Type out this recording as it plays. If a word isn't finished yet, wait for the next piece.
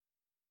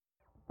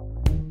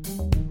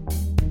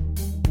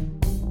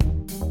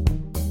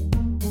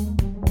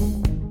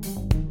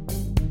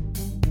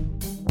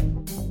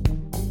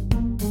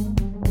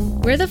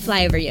We're the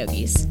Flyover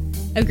Yogis,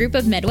 a group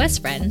of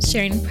Midwest friends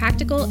sharing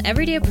practical,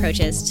 everyday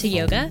approaches to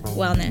yoga,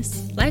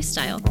 wellness,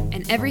 lifestyle,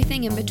 and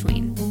everything in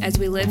between as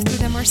we live through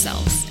them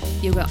ourselves,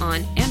 yoga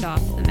on and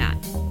off the mat.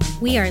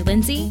 We are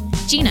Lindsay,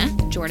 Gina,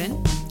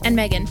 Jordan, and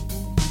Megan.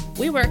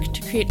 We work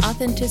to create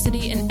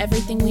authenticity in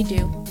everything we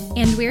do.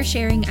 And we're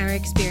sharing our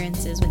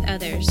experiences with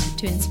others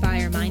to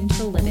inspire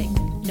mindful living,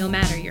 no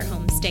matter your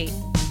home state.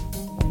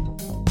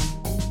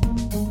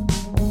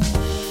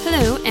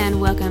 Hello and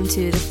welcome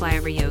to the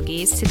Flyover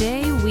Yogis.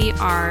 Today we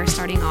are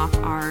starting off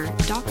our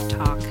Doc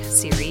Talk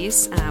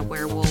series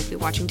where we'll be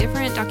watching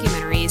different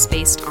documentaries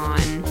based on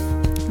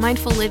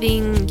mindful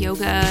living,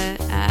 yoga,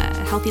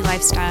 healthy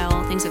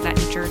lifestyle, things of that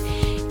nature.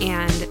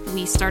 And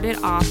we started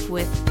off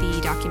with the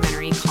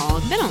documentary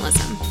called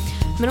Minimalism.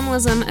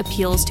 Minimalism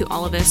appeals to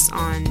all of us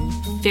on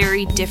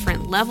very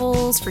different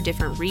levels for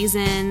different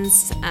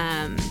reasons.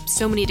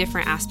 So many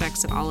different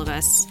aspects of all of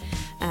us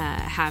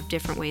have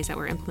different ways that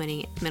we're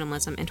implementing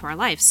minimalism into our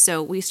lives.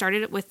 So we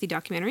started it with the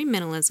documentary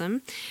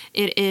Minimalism.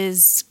 It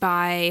is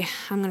by,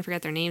 I'm going to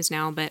forget their names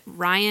now, but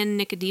Ryan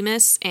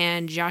Nicodemus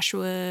and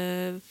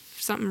Joshua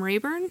something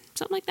Rayburn,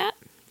 something like that.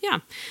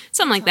 Yeah,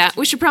 something like that.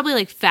 We should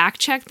probably fact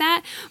check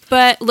that,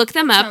 but look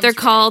them up. They're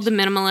called The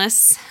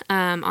Minimalists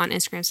on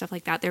Instagram, stuff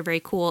like that. They're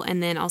very cool.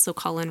 And then also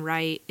Colin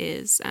Wright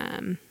is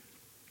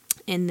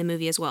in the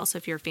movie as well. So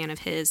if you're a fan of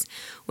his,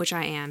 which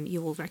I am,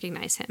 you will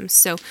recognize him.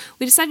 So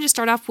we decided to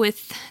start off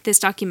with this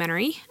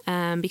documentary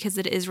because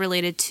it is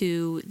related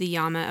to the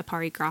Yama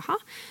Aparigraha,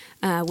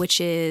 which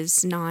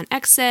is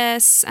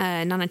non-excess,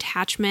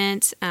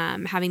 non-attachment,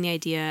 having the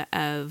idea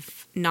of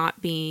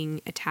not being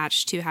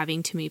attached to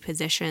having too many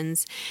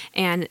possessions.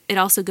 And it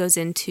also goes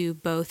into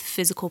both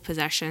physical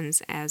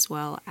possessions as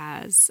well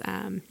as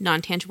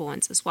non-tangible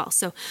ones as well.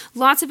 So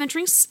lots of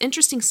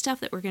interesting stuff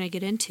that we're going to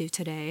get into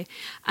today.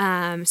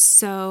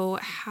 So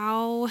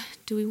how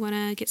do we want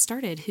to get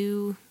started?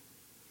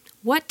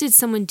 What did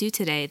someone do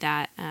today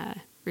that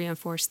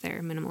reinforced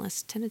their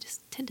minimalist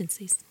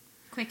tendencies?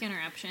 Quick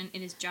interruption.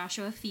 It is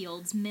Joshua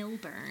Fields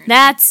Milburn.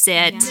 That's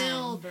it. Yeah.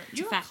 Milburn.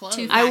 You were close.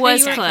 I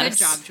was close. close. Good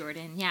job,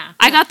 Jordan. Yeah.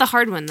 I got the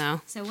hard one,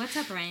 though. So what's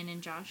up, Ryan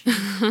and Josh?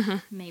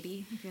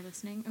 Maybe, if you're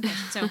listening.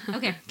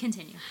 Okay,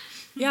 continue.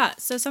 Yeah,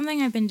 so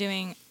something I've been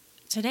doing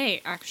today,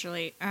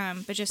 actually,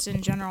 but just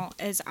in general,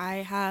 is I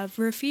have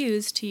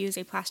refused to use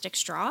a plastic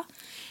straw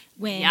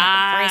when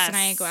Bryce and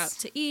I go out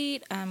to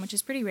eat, which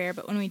is pretty rare,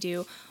 but when we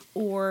do,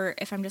 or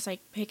if I'm just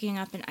picking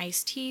up an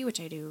iced tea, which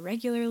I do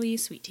regularly.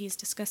 Sweet tea is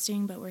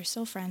disgusting, but we're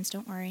still friends,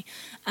 don't worry.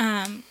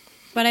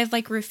 But I've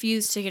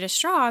refused to get a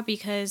straw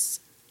because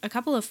a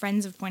couple of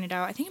friends have pointed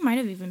out, I think it might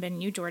have even been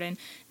you, Jordan,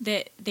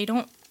 that they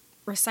don't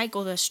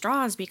recycle the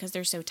straws because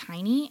they're so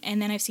tiny. And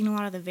then I've seen a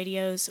lot of the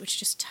videos, which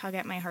just tug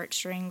at my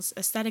heartstrings.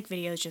 Aesthetic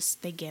videos,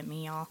 they get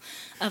me, y'all,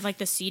 of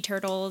the sea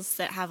turtles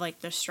that have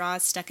the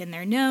straws stuck in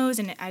their nose.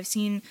 And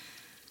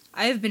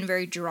I've been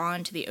very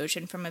drawn to the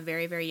ocean from a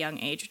very, very young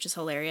age, which is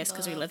hilarious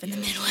because we live in the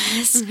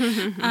Midwest.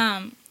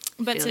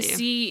 But to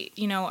see,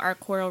 our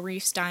coral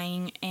reefs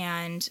dying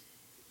and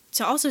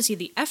to also see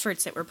the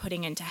efforts that we're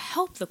putting in to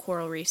help the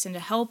coral reefs and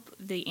to help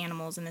the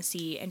animals in the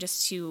sea and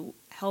just to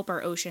help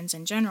our oceans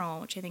in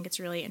general, which I think it's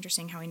really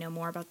interesting how we know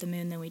more about the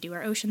moon than we do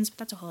our oceans, but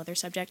that's a whole other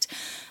subject.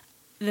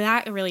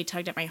 That really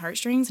tugged at my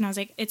heartstrings, and I was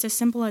it's as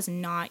simple as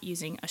not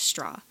using a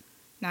straw,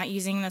 not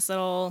using this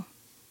little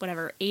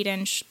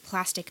 8-inch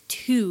plastic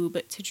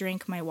tube to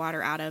drink my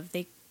water out of.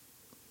 They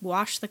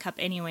wash the cup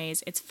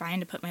anyways. It's fine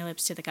to put my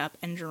lips to the cup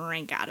and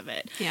drink out of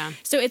it. Yeah.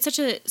 So it's such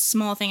a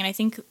small thing, and I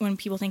think when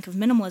people think of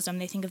minimalism,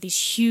 they think of these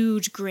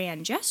huge,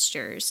 grand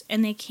gestures,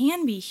 and they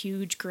can be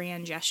huge,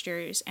 grand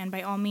gestures, and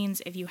by all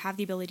means, if you have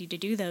the ability to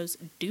do those,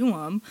 do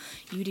them.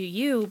 You do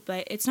you,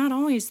 but it's not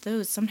always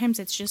those. Sometimes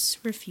it's just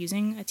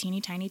refusing a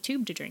teeny tiny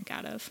tube to drink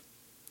out of.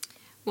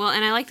 Well,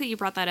 and I like that you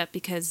brought that up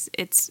because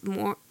it's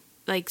more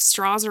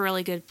straws are a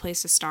really good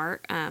place to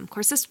start. Of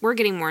course, we're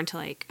getting more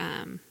into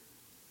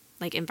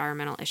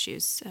environmental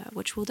issues,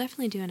 which we'll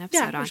definitely do an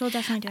episode on. Yeah, which we'll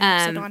definitely do an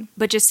episode on.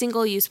 But just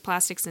single-use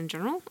plastics in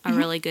general, a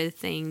really good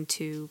thing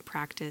to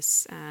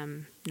practice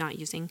not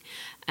using.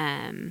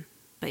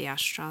 But yeah,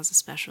 straws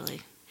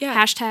especially. Yeah.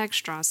 Hashtag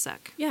straws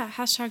suck. Yeah,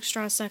 hashtag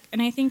straws suck.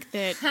 And I think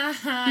that...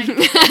 I did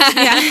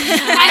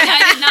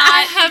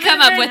not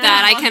come up with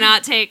that. I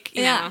cannot take,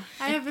 I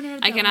haven't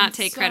heard that I cannot one.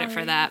 take credit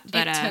for that.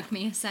 But it took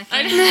me a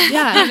second.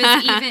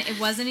 Yeah. It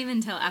wasn't even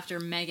until after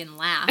Megan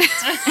laughed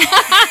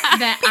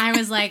that I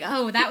was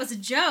oh, that was a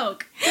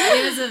joke.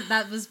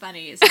 That was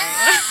funny. So,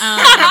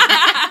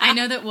 I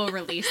know that we'll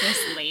release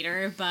this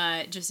later,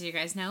 but just so you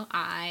guys know,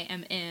 I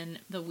am in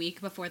the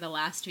week before the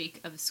last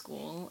week of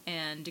school,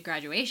 and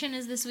graduation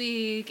is this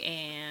week.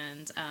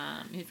 And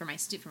for my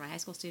high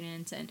school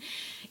students, and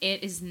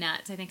it is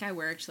nuts. I think I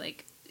worked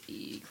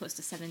close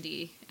to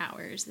 70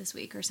 hours this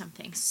week or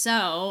something.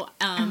 So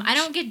I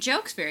don't get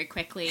jokes very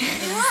quickly. Is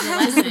the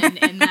lesson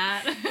in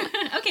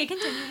that. Okay,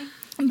 continuing.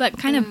 But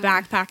kind of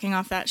backpacking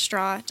off that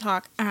straw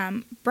talk,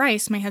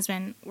 Bryce, my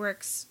husband,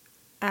 works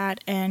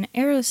at an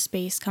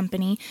aerospace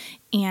company,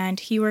 and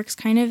he works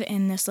kind of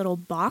in this little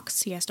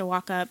box. He has to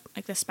walk up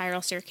like the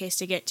spiral staircase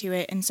to get to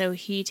it, and so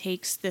he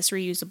takes this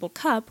reusable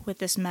cup with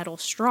this metal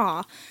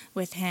straw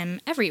with him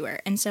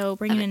everywhere. And so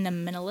bringing in the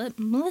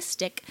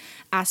minimalistic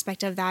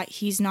aspect of that,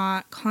 he's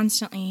not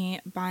constantly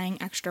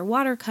buying extra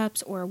water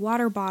cups or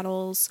water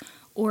bottles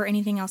or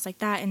anything else like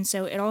that. And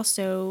so it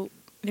also...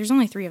 There's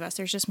only 3 of us.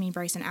 There's just me,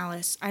 Bryce, and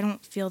Alice. I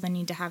don't feel the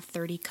need to have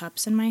 30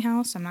 cups in my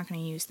house. I'm not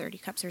going to use 30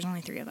 cups. There's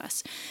only 3 of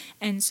us.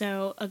 And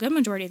so a good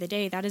majority of the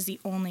day, that is the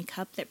only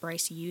cup that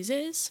Bryce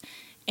uses.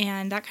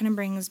 And that kind of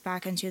brings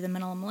back into the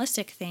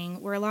minimalistic thing,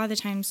 where a lot of the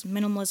times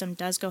minimalism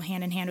does go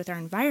hand in hand with our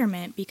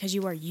environment because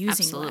you are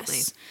using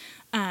less.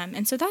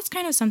 And so that's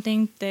kind of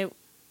something that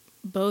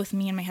both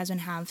me and my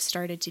husband have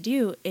started to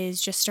do, is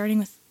just starting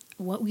with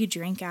what we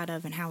drink out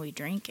of and how we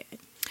drink it.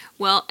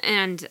 Well,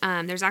 and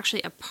there's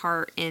actually a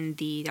part in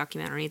the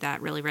documentary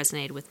that really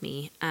resonated with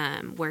me,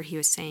 where he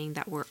was saying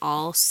that we're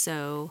all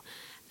so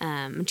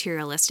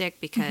materialistic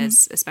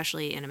because,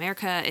 especially in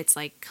America, it's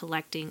like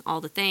collecting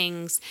all the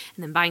things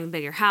and then buying a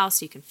bigger house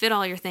so you can fit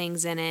all your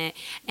things in it,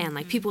 and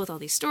like people with all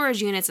these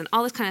storage units and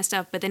all this kind of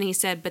stuff. But then he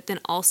said, but then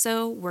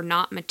also we're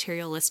not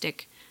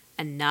materialistic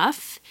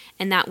enough,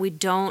 and that we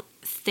don't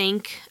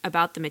think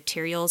about the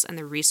materials and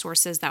the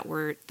resources that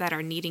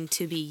are needing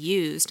to be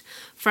used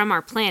from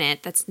our planet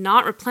that's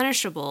not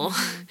replenishable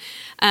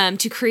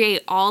to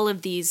create all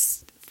of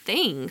these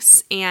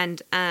things,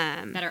 and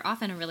that are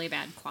often a really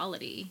bad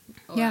quality.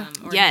 Or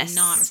yes.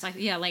 Not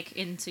reflected. Yeah, like,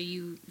 and so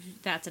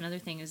that's another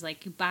thing, is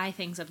like you buy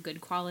things of good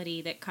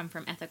quality that come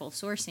from ethical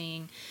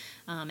sourcing,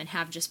 and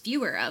have just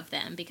fewer of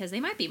them because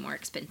they might be more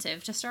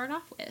expensive to start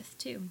off with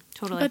too.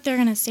 Totally. But they're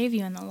going to save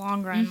you in the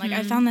long run. Like,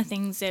 I found the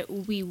things that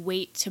we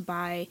wait to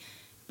buy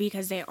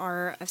because they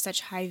are of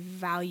such high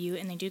value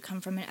and they do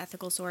come from an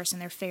ethical source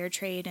and they're fair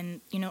trade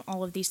and,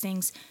 all of these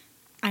things,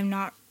 I'm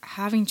not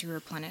having to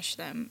replenish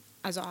them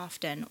as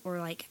often or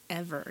like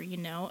ever,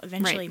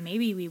 Eventually,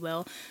 maybe we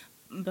will.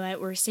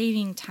 But we're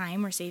saving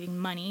time, we're saving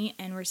money,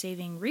 and we're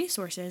saving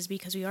resources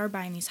because we are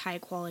buying these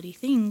high-quality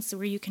things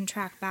where you can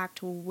track back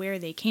to where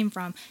they came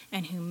from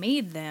and who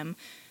made them,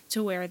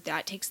 to where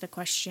that takes the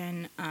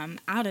question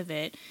out of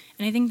it.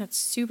 And I think that's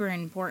super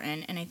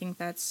important, and I think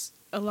that's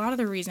a lot of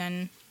the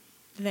reason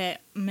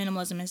that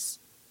minimalism is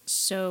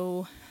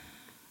so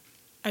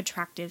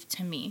attractive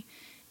to me,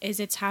 is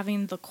it's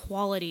having the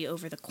quality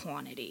over the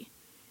quantity.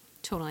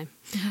 Totally.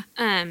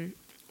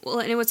 Well,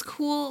 and it was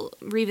cool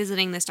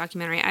revisiting this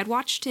documentary. I'd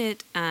watched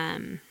it,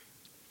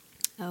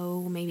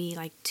 maybe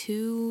like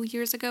 2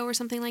 years ago or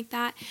something like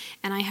that.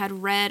 And I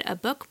had read a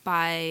book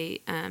by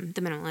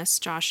the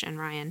minimalists, Josh and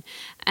Ryan.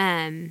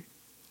 And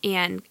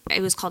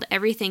it was called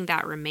Everything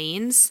That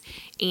Remains.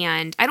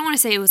 And I don't want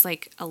to say it was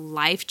like a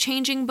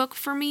life-changing book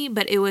for me,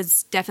 but it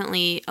was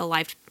definitely a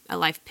life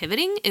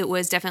pivoting. It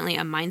was definitely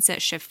a mindset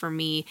shift for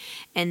me,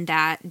 and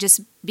that just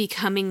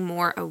becoming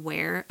more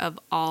aware of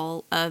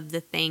all of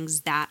the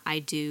things that I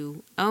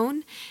do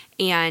own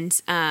and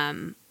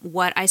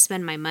what I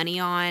spend my money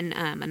on.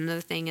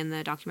 Another thing in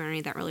the documentary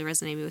that really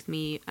resonated with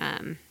me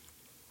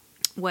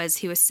was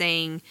he was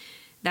saying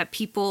that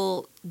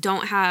people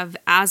don't have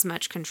as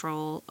much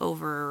control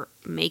over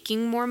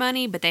making more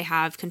money, but they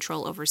have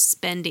control over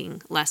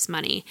spending less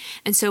money.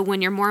 And so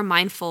when you're more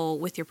mindful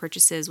with your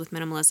purchases with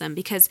minimalism,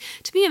 because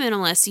to be a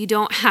minimalist, you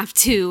don't have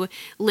to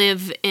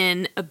live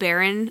in a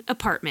barren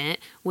apartment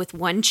with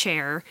one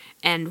chair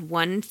and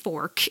one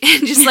fork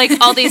and just like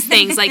all these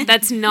things. Like,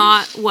 that's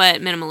not what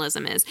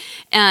minimalism is.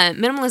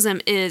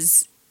 Minimalism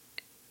is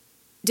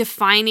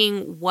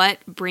defining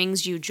what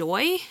brings you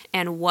joy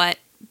and what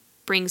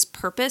brings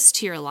purpose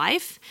to your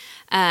life,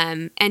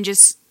 and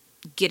just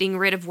getting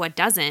rid of what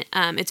doesn't.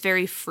 It's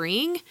very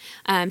freeing.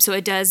 So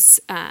it does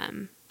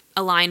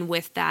align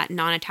with that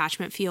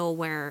non-attachment feel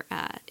where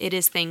it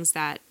is things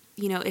that,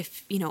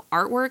 if,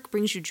 artwork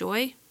brings you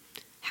joy,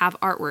 have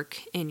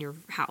artwork in your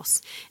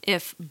house.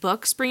 If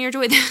books bring you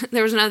joy,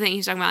 there was another thing he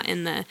was talking about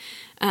in the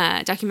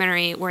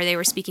documentary where they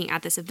were speaking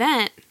at this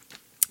event.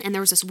 And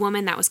there was this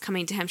woman that was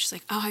coming to him. She's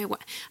like, I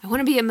want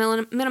to be a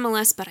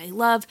minimalist, but I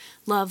love,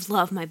 love,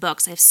 love my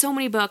books. I have so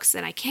many books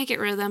and I can't get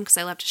rid of them because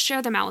I love to share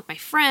them out with my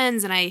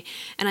friends, and I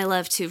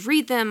love to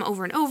read them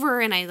over and over,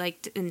 and I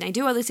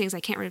do all these things. I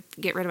can't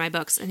get rid of my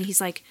books. And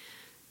he's like,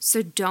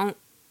 so don't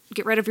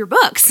get rid of your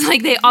books.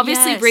 Like, they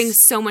obviously bring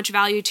so much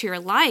value to your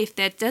life.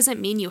 That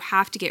doesn't mean you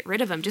have to get rid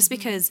of them. Just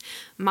because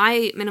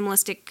my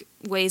minimalistic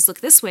ways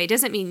look this way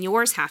doesn't mean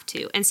yours have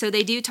to. And so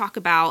they do talk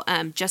about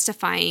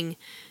justifying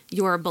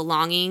your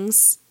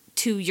belongings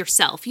to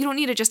yourself. You don't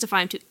need to justify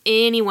them to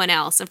anyone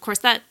else. Of course,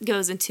 that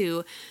goes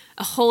into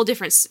a whole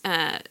different,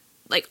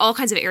 like all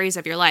kinds of areas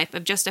of your life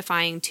of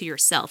justifying to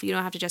yourself. You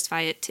don't have to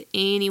justify it to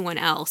anyone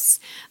else.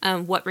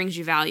 What brings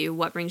you value,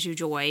 what brings you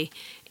joy.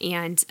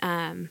 And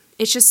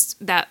it's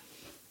just that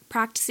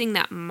practicing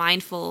that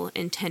mindful,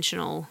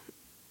 intentional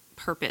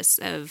purpose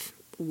of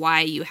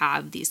why you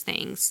have these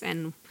things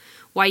and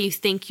why you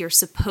think you're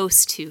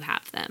supposed to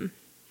have them.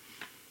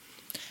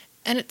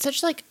 And it's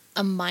such like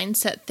a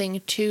mindset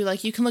thing too.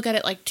 Like, you can look at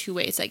it like two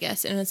ways, I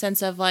guess, in a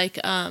sense of like,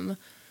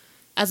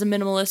 as a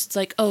minimalist, it's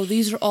like, oh,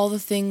 these are all the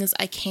things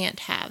I can't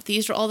have.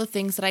 These are all the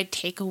things that I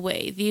take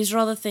away. These are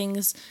all the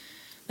things,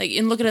 like,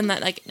 and look at it in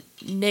that, like,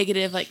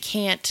 negative, like,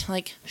 can't,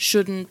 like,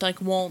 shouldn't,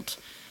 like, won't,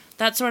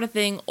 that sort of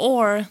thing.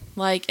 Or,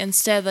 like,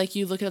 instead, like,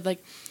 you look at it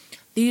like,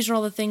 these are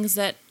all the things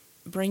that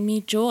bring me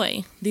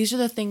joy. These are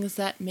the things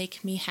that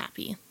make me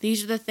happy.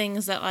 These are the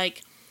things that,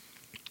 like,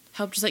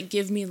 help just, like,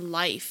 give me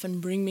life and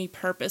bring me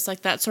purpose,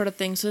 like, that sort of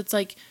thing. So it's,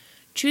 like,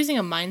 choosing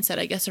a mindset,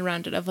 I guess,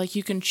 around it, of, like,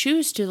 you can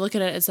choose to look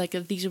at it as, like,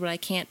 these are what I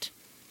can't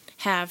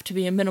have to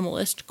be a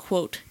minimalist,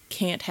 quote,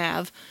 can't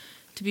have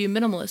to be a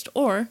minimalist,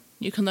 or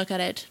you can look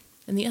at it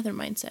in the other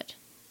mindset.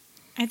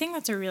 I think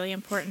that's a really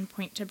important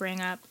point to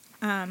bring up.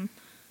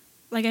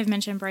 Like I've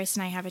mentioned, Bryce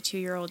and I have a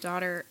 2-year-old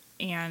daughter,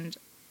 and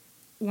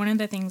one of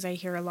the things I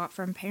hear a lot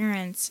from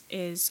parents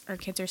is our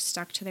kids are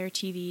stuck to their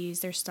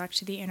TVs, they're stuck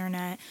to the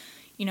internet.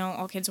 You know,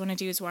 all kids want to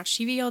do is watch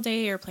TV all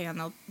day or play on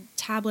the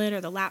tablet or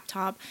the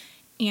laptop.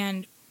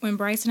 And when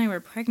Bryce and I were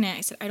pregnant,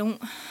 I said, I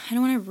don't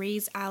want to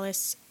raise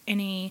Alice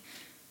in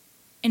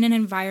an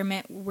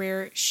environment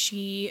where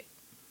she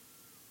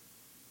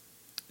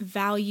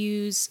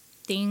values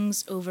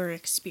things over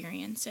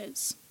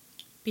experiences.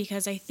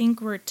 Because I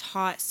think we're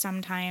taught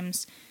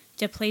sometimes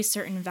to place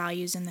certain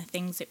values in the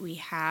things that we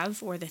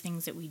have or the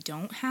things that we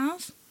don't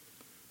have.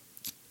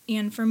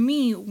 And for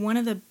me, one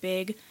of the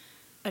big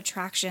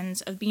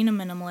attractions of being a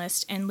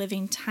minimalist and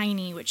living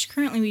tiny, which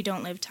currently we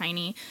don't live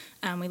tiny,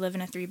 we live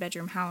in a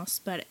 3-bedroom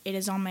house, but it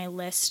is on my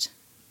list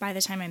by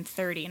the time I'm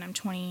 30 and I'm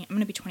going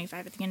to be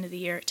 25 at the end of the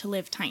year, to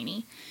live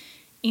tiny.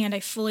 And I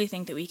fully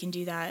think that we can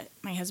do that,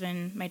 my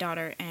husband, my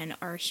daughter, and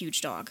our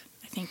huge dog.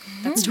 I think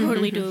that's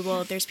totally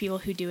doable. There's people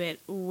who do it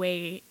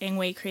in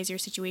way crazier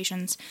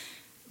situations.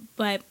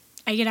 But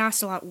I get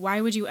asked a lot, why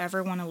would you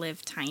ever want to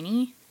live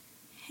tiny?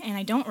 And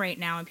I don't right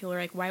now. And people are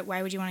like,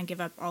 why would you want to give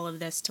up all of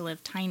this to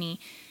live tiny?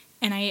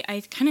 And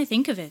I kind of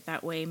think of it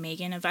that way,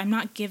 Megan, of I'm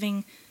not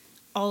giving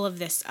all of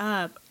this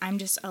up. I'm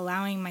just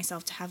allowing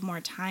myself to have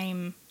more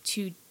time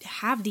to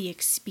have the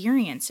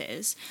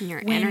experiences.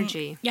 Your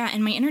energy. Yeah,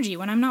 and my energy.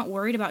 When I'm not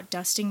worried about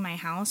dusting my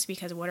house,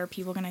 because what are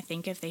people going to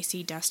think if they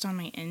see dust on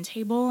my end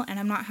table, and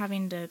I'm not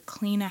having to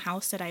clean a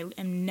house that I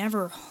am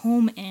never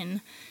home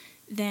in,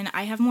 then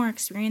I have more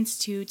experience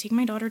to take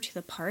my daughter to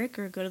the park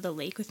or go to the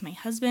lake with my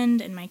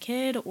husband and my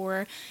kid,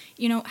 or,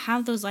 you know,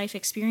 have those life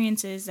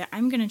experiences that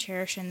I'm going to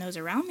cherish and those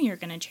around me are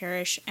going to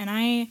cherish. And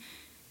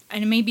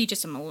it may be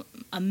just a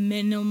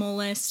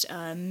minimalist,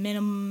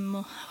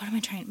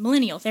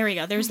 millennial. There we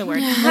go. There's the word.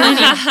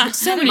 Millennial.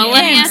 So many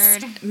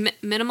M's.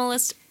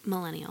 Minimalist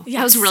millennial. Yeah,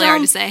 that was really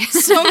hard to say.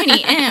 So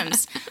many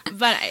M's.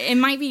 But it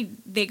might be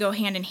they go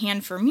hand in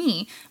hand for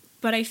me.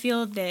 But I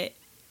feel that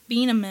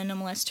being a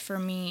minimalist for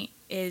me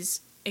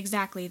is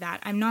exactly that.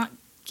 I'm not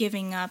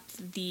giving up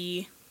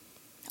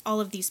all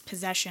of these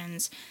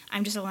possessions.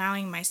 I'm just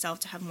allowing myself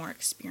to have more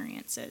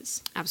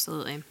experiences.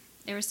 Absolutely.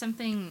 There was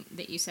something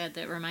that you said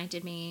that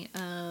reminded me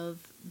of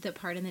the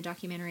part in the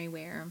documentary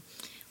where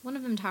one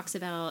of them talks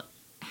about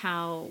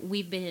how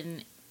we've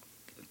been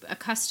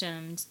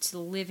accustomed to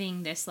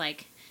living this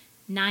like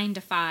 9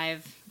 to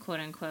 5, quote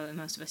unquote, and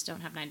most of us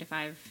don't have 9 to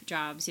 5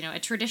 jobs, you know, a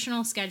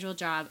traditional scheduled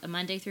job, a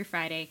Monday through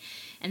Friday.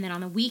 And then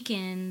on the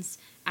weekends,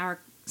 our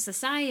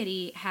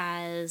society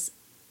has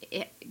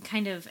it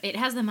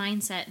has the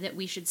mindset that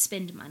we should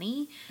spend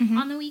money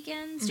on the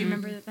weekends. Do you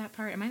remember that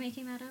part? Am I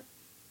making that up?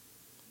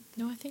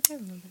 No, I think I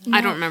remember that.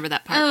 I don't remember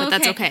that part, but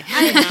that's okay.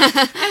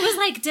 I was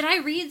like, did I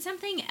read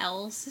something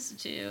else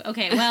too?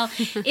 Okay, well,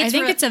 I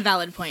think it's a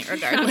valid point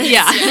regardless.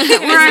 Yeah,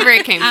 wherever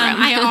it came from.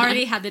 I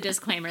already had the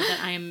disclaimer that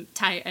I am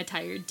a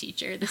tired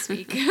teacher this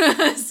week.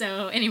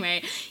 So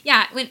anyway,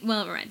 yeah, it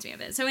reminds me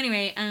of it. So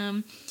anyway,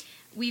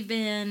 we've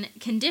been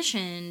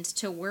conditioned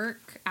to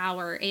work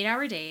our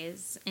 8-hour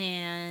days,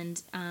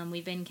 and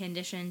we've been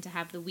conditioned to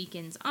have the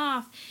weekends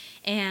off,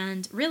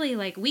 and really,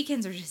 like,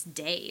 weekends are just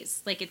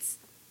days. Like, it's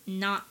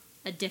not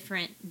a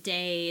different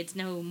day. It's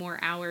no more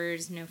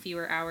hours, no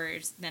fewer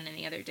hours than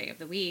any other day of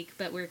the week,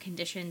 but we're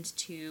conditioned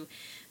to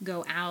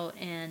go out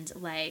and,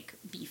 like,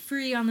 be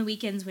free on the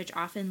weekends, which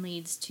often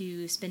leads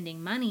to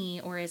spending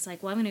money, or it's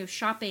like, well, I'm going to go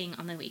shopping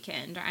on the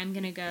weekend, or I'm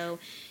going to go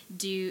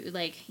do,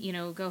 like, you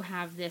know, go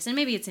have this, and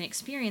maybe it's an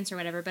experience or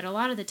whatever, but a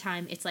lot of the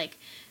time it's, like,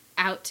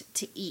 out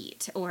to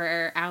eat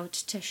or out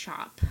to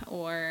shop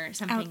or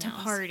something else. Out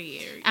to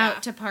party.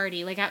 Out to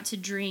party, like out to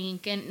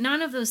drink. And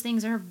none of those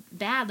things are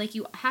bad. Like,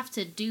 you have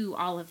to do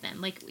all of them.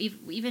 Like,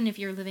 even if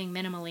you're living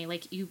minimally,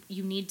 like, you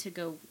need to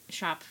go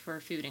shop for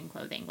food and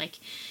clothing. Like,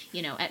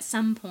 you know, at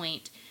some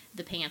point,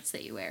 the pants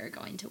that you wear are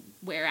going to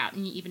wear out.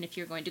 And even if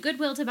you're going to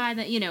Goodwill to buy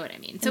them, you know what I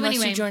mean. So unless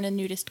anyway, you join a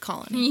nudist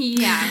colony.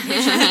 Yeah.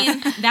 Which, I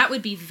mean, that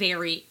would be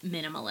very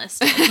minimalist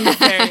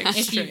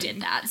if you did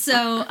that.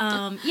 So,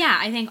 yeah,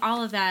 I think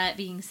all of that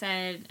being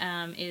said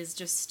is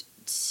just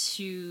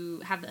to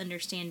have the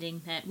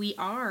understanding that we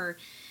are,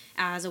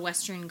 as a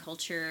Western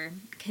culture,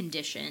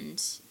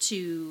 conditioned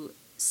to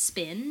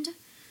spend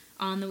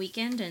on the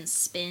weekend and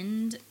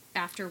spend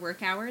after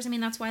work hours. I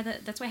mean, that's why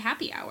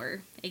happy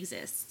hour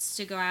exists,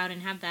 to go out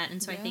and have that.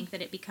 And so I think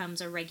that it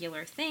becomes a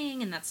regular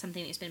thing, and that's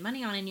something that you spend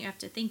money on, and you have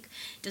to think,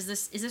 is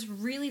this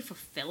really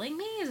fulfilling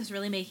me? Is this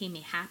really making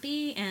me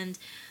happy? And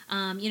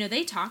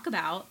they talk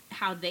about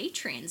how they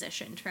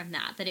transitioned from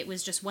that it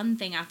was just one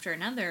thing after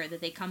another, that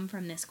they come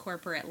from this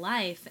corporate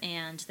life,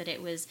 and that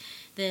it was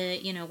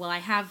I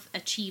have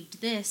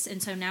achieved this,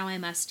 and so now I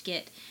must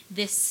get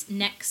this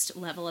next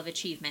level of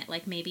achievement.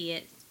 Like maybe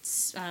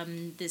it's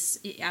this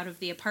out of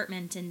the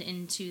apartment and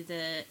into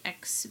the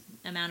X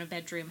amount of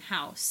bedroom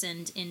house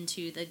and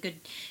into the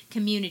good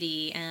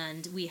community,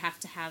 and we have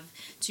to have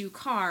 2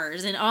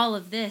 cars and all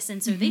of this.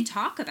 And so they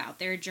talk about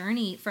their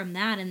journey from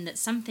that, and that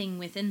something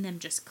within them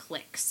just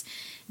clicks,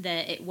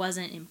 that it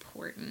wasn't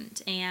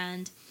important.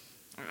 And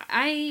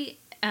I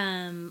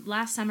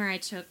last summer I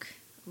took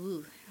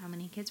how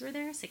many kids were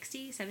there?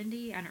 60,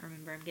 70? I don't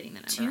remember. I'm getting the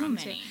number wrong.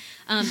 Too many.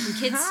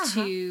 Kids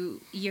to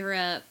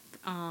Europe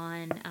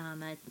on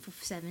a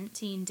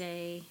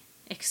 17-day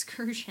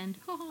excursion.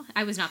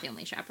 I was not the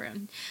only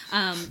chaperone,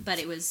 but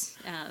it was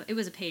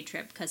a paid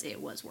trip because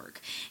it was work.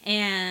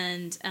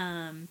 And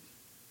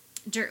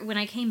when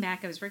I came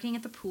back, I was working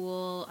at the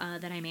pool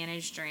that I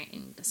managed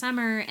during the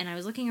summer, and I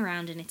was looking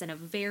around, and it's in a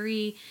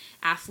very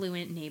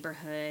affluent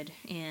neighborhood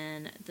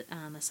in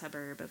a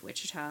suburb of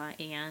Wichita,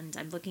 and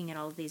I'm looking at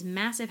all of these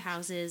massive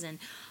houses and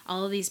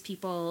all of these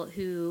people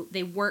who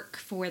they work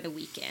for the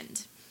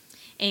weekend.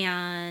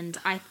 And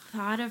I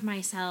thought of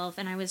myself,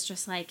 and I was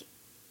just like,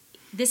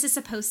 this is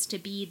supposed to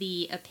be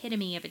the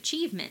epitome of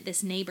achievement,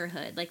 this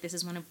neighborhood. Like, this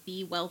is one of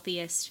the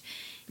wealthiest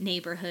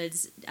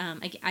neighborhoods.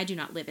 I do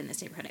not live in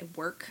this neighborhood. I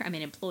work. I'm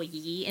an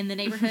employee in the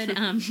neighborhood,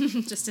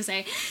 just to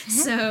say.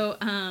 So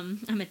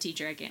I'm a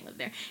teacher. I can't live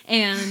there.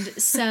 And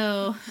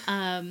so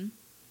I'm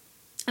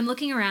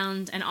looking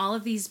around, and all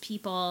of these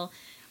people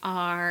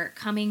are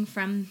coming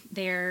from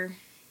their,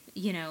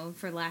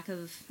 for lack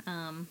of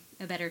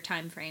a better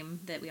time frame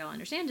that we all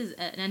understand, is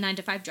a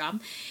 9-to-5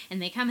 job,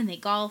 and they come and they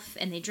golf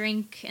and they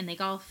drink and they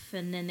golf,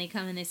 and then they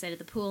come and they sit at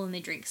the pool and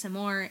they drink some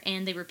more,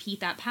 and they repeat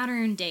that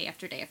pattern day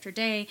after day after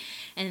day,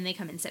 and then they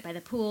come and sit by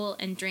the pool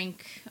and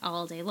drink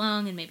all day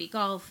long and maybe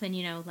golf. And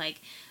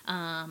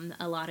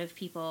a lot of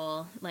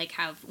people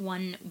have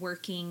one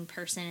working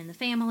person in the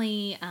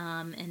family,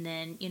 and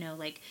then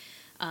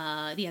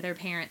the other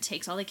parent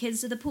takes all the kids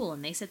to the pool,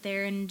 and they sit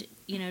there and,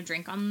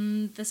 drink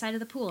on the side of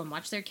the pool and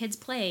watch their kids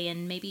play,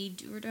 and maybe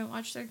do or don't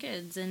watch their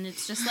kids. And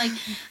it's just like,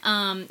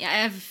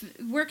 I've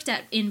worked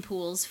in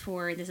pools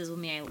this is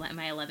my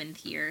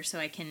 11th year, so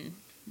I can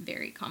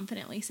very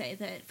confidently say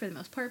that for the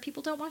most part,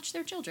 people don't watch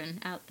their children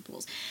out the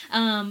pools.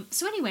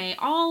 So anyway,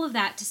 all of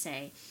that to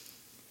say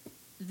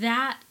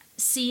that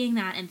seeing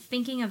that and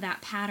thinking of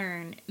that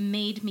pattern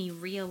made me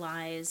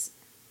realize,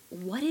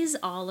 what is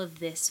all of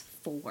this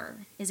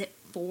for? Is it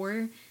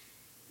for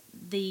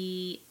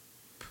the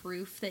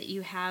proof that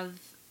you have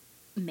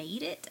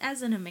made it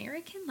as an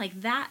American?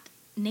 Like, that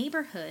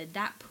neighborhood,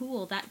 that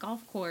pool, that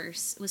golf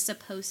course was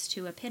supposed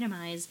to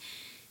epitomize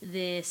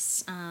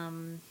this,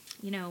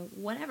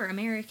 whatever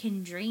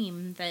American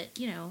dream that,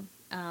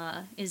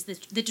 is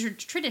the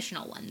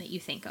traditional one that you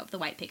think of. The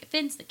white picket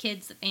fence, the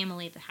kids, the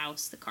family, the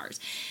house, the cars.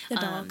 The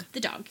dog. The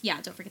dog.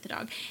 Yeah, don't forget the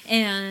dog.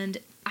 And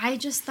I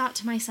just thought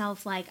to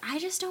myself, I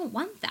just don't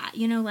want that.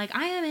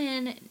 I am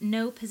in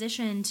no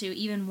position to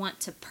even want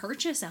to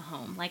purchase a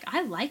home.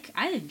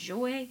 I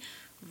enjoy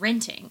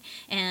renting.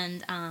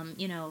 And,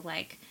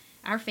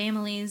 our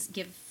families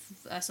give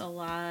us a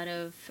lot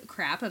of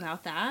crap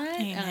about that.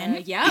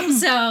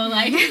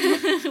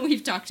 So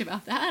we've talked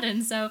about that,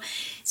 and so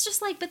it's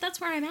just but that's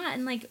where I'm at,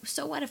 and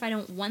so what if I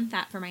don't want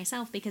that for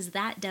myself, because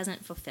that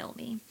doesn't fulfill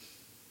me.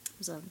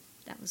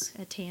 That was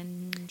a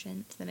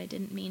tangent that I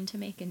didn't mean to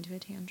make into a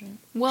tangent.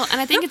 Well, and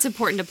I think it's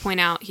important to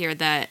point out here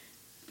that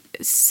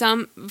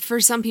for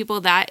some people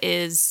that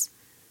is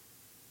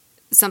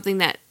something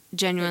that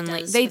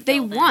genuinely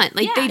they want,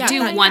 they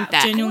do want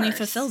that, genuinely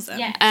fulfills them.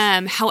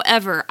 Yes.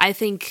 However, I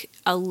think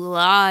a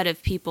lot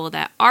of people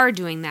that are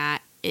doing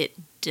that, it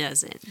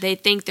doesn't. They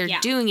think they're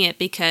doing it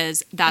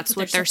because that's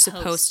what they're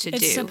supposed to do.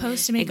 It's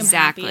supposed to make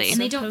exactly. them happy. And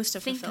they don't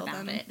think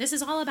about it. This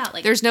is all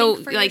about there's no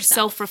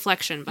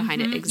self-reflection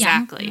behind it.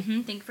 Exactly. Yeah.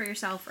 Mm-hmm. Think for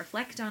yourself.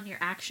 Reflect on your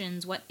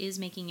actions. What is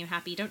making you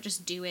happy? Don't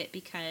just do it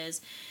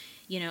because,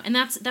 and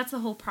that's the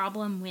whole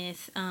problem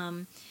with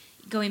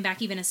going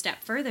back even a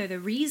step further. The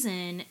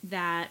reason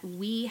that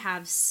we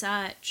have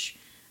such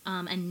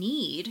a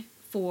need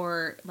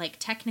for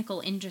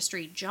technical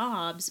industry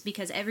jobs,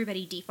 because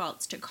everybody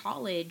defaults to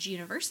college,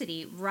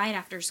 university right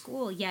after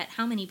school, yet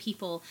how many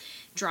people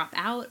drop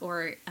out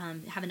or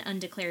have an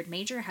undeclared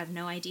major, have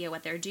no idea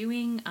what they're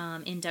doing,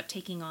 end up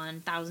taking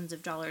on thousands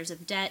of dollars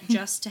of debt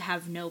just to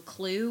have no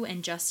clue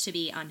and just to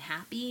be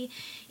unhappy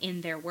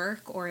in their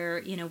work,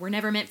 or we're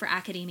never meant for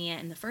academia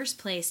in the first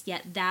place,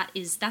 yet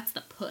that's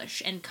the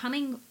push. And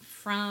coming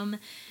from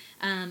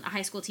a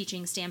high school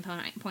teaching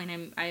standpoint,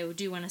 I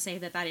do want to say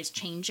that is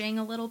changing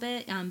a little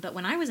bit. But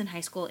when I was in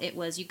high school, it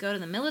was you go to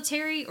the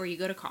military or you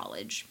go to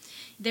college.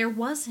 There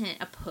wasn't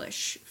a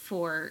push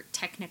for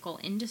technical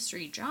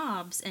industry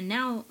jobs, and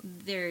now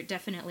there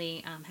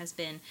definitely has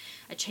been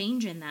a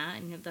change in that,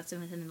 and that's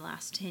within the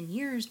last 10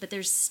 years, but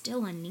there's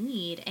still a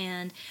need,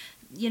 and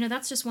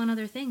that's just one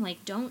other thing.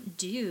 Like, don't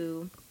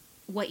do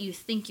what you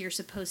think you're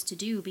supposed to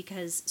do,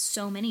 because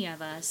so many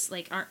of us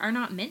are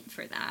not meant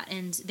for that.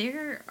 And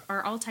there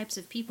are all types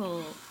of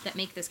people that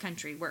make this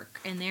country work,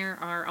 and there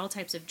are all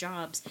types of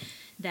jobs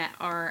that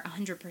are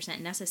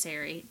 100%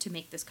 necessary to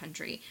make this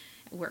country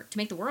work, to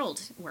make the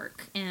world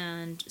work.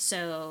 And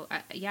so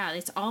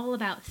it's all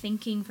about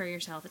thinking for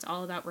yourself. It's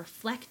all about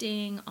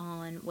reflecting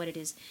on what it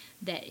is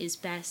that is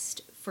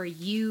best for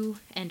you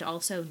and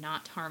also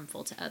not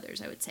harmful to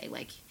others. I would say,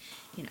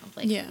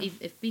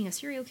 if being a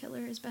serial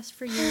killer is best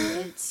for you,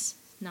 it's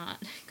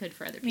not good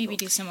for other people. Maybe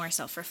do some more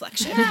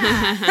self-reflection.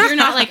 Yeah. You're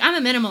not I'm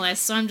a minimalist,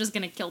 so I'm just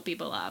going to kill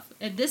people off.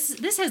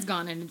 This has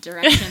gone in a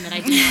direction that I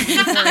do not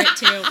mean for it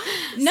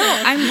to. No,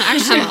 I'm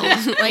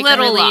actually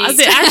little lost.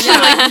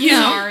 Actually,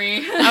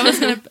 sorry. I was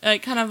going to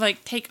kind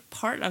of take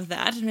part of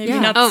that, maybe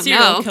not the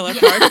serial killer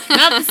part.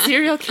 Not the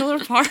serial killer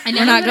part.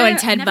 We're not going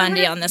Ted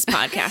Bundy on this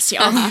podcast,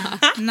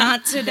 y'all.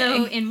 Not today.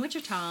 So in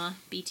Wichita,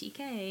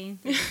 BTK.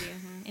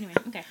 Anyway,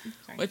 okay.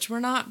 Sorry. Which we're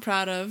not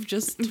proud of,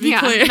 just to be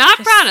clear. Not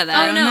proud of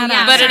that. Oh, no,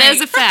 yeah, but sorry. it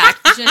is a fact.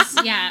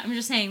 I'm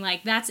just saying,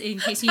 that's in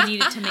case you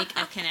needed to make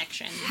a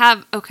connection.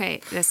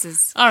 This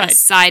is all right. a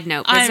side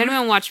note. Has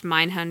anyone watched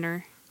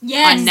Mindhunter?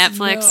 Yes. On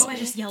Netflix? No. I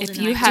just yelled If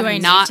in you my- have Do I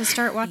not, need to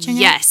start watching it?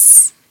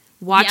 yes,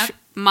 watch Yep.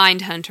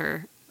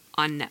 Mindhunter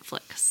on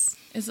Netflix.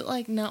 Is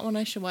it not one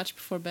I should watch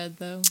before bed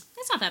though?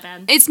 It's not that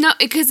bad. It's not,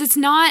 because it's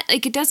not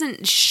it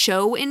doesn't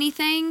show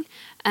anything.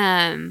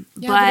 But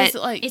is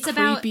it It's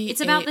about creepy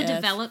the AF?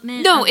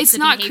 development. No, of it's the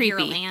not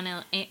behavioral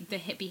creepy. The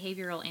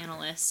behavioral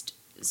analyst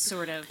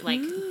sort of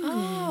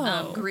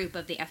group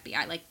of the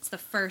FBI. It's the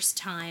first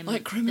time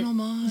Criminal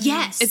Minds.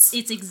 Yes,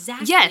 it's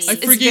exactly. Yes, I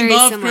it's freaking very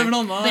love similar.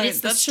 Criminal Minds. But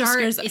it's the That shit start.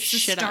 scares the It's the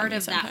shit out start me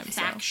of that sometimes,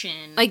 so.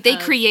 faction. They of-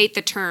 create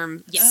the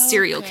term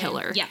serial Okay.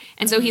 killer. Yeah.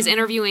 And so he's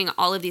interviewing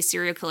all of these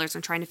serial killers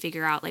and trying to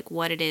figure out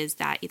what it is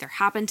that either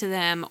happened to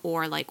them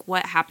or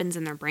what happens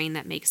in their brain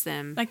that makes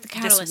them The this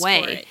catalyst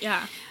way. for it.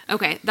 Yeah.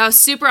 Okay, that was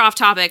super off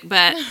topic,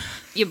 but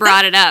you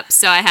brought it up,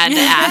 so I had to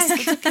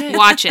ask.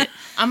 Watch it.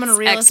 I'm gonna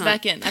reel us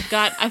excellent. back in.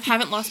 I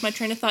haven't lost my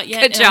train of thought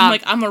yet. Good and job.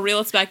 I'm gonna reel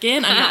us back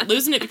in. I'm not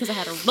losing it because I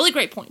had a really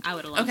great point. I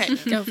would have loved.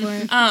 Okay. Go for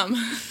it.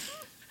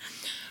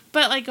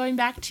 But going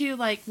back to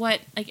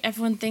what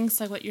everyone thinks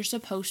what you're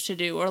supposed to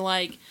do, or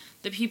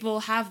the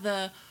people have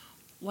the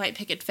white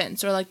picket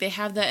fence, or they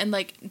have the, and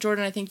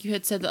Jordan, I think you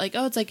had said that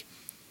it's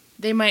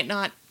they might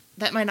not,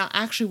 that might not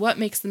actually what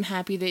makes them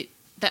happy.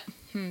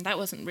 That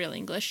wasn't real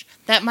English.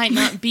 That might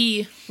not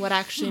be what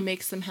actually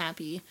makes them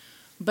happy,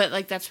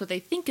 but that's what they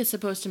think is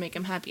supposed to make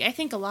them happy. I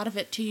think a lot of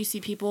it too, you see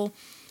people,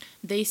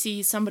 they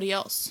see somebody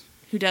else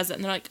who does it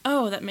and they're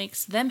oh, that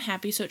makes them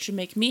happy, so it should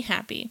make me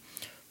happy.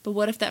 But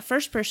what if that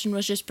first person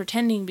was just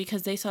pretending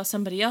because they saw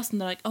somebody else and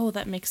they're oh,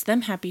 that makes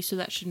them happy, so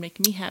that should make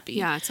me happy.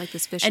 Yeah, it's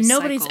this vicious and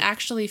nobody's cycle.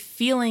 actually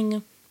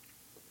feeling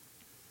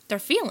their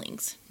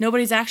feelings.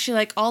 Nobody's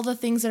actually all the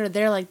things that are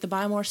there, the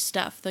buy more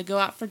stuff, the go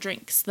out for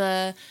drinks,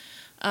 the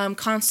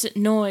constant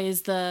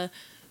noise, the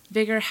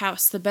bigger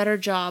house, the better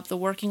job, the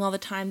working all the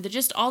time,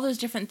 just all those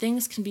different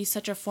things can be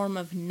such a form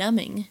of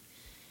numbing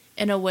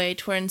in a way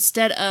to where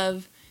instead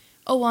of,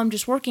 oh, well, I'm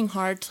just working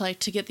hard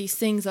to get these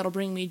things that'll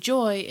bring me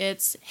joy,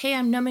 it's, hey,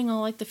 I'm numbing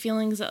all the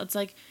feelings that it's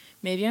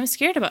maybe I'm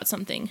scared about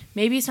something.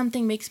 Maybe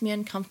something makes me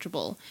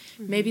uncomfortable.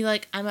 Mm-hmm. Maybe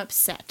I'm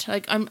upset.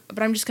 But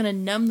I'm just gonna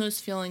numb those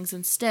feelings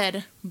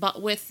instead,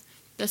 but with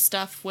the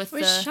stuff with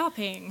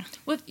shopping.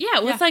 With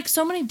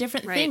so many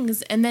different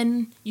things, and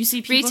then you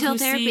see people retail who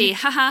therapy. see,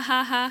 Ha ha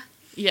ha ha.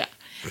 yeah,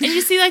 and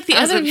you see the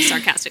That was other a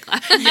sarcastic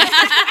laugh.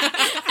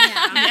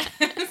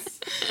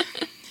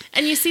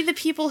 and you see the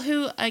people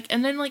who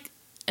and then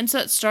and so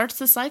it starts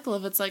the cycle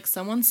of it's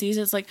someone sees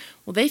it, it's well,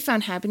 they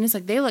found happiness,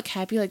 they look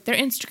happy, their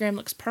Instagram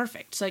looks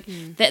perfect,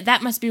 it's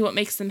that must be what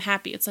makes them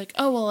happy. It's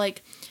oh, well,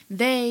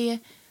 they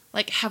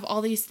have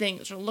all these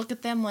things, or look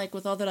at them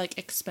with all their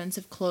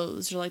expensive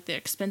clothes, or their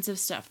expensive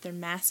stuff, their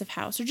massive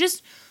house, or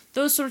just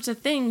those sorts of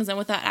things, and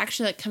without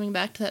actually coming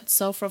back to that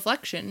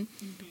self-reflection,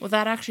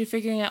 without actually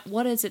figuring out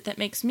what is it that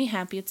makes me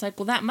happy, it's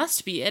well, that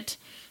must be it.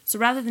 So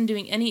rather than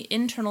doing any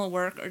internal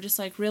work or just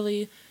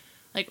really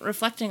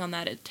reflecting on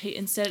that,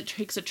 instead it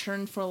takes a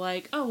turn for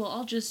oh, well,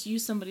 I'll just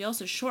use somebody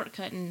else's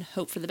shortcut and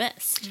hope for the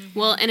best. Mm-hmm.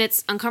 Well, and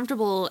it's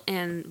uncomfortable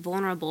and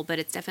vulnerable, but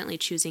it's definitely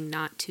choosing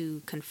not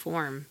to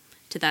conform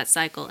to that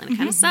cycle, and it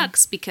kind of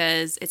sucks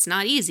because it's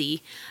not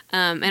easy.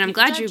 And I'm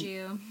glad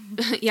you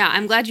yeah,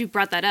 I'm glad you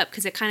brought that up,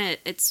 because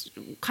it's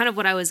kind of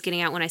what I was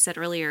getting at when I said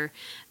earlier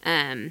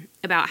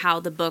about how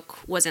the book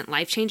wasn't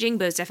life changing,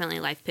 but it was definitely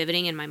life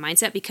pivoting in my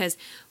mindset, because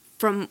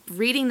from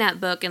reading that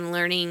book and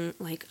learning,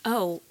 like,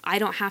 oh, I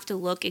don't have to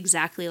look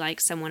exactly like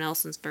someone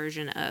else's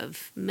version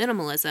of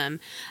minimalism,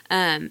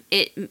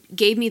 it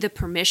gave me the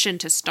permission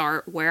to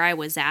start where I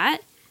was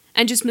at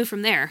and just move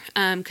from there.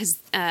 Because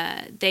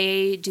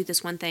they do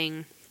this one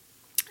thing,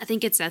 I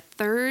think it's a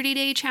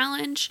 30-day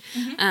challenge.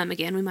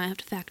 Again, we might have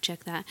to fact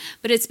check that.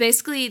 But it's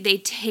basically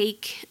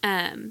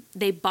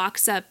they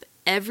box up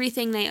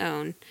everything they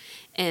own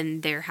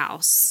in their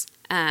house.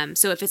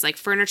 So if it's like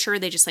furniture,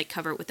 they just like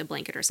cover it with a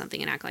blanket or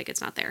something and act like it's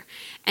not there.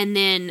 And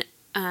then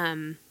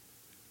I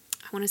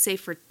want to say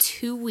for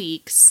 2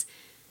 weeks,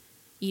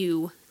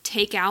 you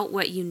take out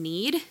what you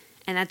need.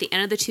 And at the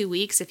end of the 2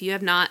 weeks, if you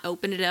have not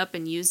opened it up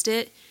and used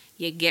it,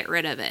 you get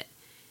rid of it.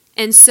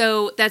 And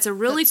so that's a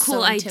really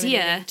cool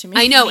idea. To me.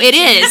 I know, it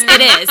is.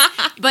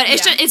 But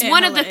it's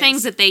one of the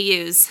things that they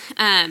use.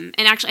 And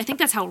actually, I think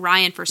that's how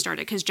Ryan first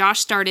started, because Josh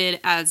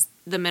started as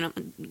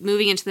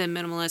moving into the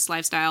minimalist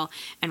lifestyle,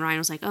 and Ryan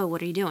was like, oh,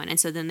 what are you doing? And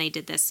so then they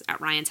did this at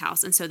Ryan's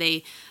house. And so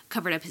they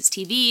covered up his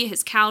TV,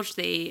 his couch,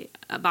 they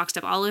boxed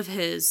up all of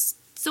his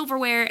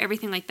silverware,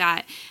 everything like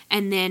that.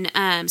 And then,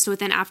 so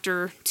then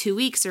after 2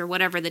 weeks or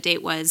whatever the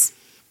date was,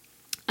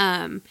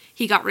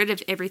 he got rid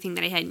of everything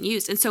that I hadn't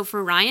used. And so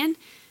for Ryan,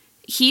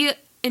 he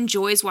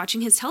enjoys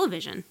watching his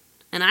television,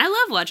 and I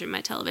love watching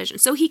my television.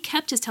 So he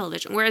kept his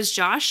television, whereas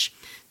Josh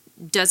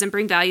doesn't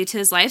bring value to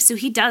his life, so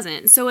he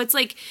doesn't. So it's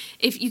like,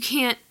 if you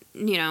can't,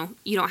 you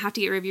don't have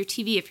to get rid of your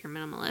TV if you're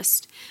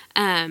minimalist.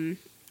 And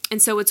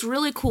so what's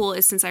really cool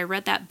is, since I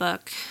read that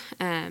book,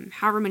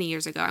 however many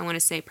years ago, I want to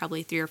say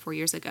probably 3 or 4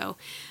 years ago,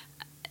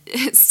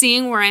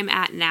 seeing where I'm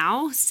at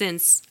now,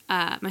 since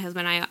my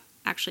husband and I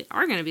actually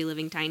are going to be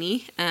living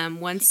tiny,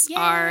 once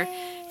our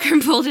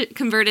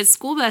converted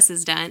school bus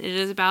is done. It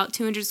is about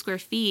 200 square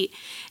feet.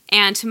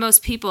 And to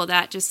most people,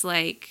 that just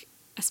like,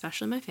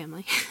 especially my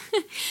family,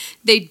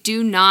 they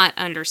do not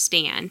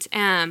understand.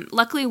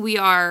 Luckily, we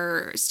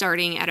are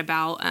starting at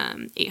about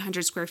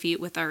 800 square feet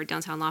with our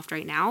downtown loft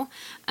right now.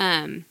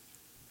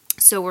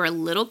 So we're a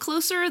little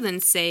closer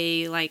than,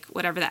 say, like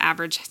whatever the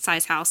average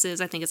size house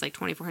is. I think it's like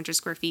 2,400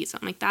 square feet,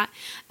 something like that.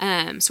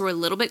 So we're a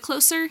little bit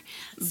closer.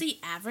 It's the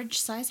average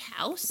size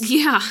house?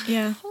 Yeah.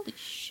 Holy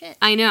shit.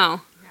 I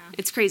know. Yeah.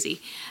 It's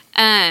crazy.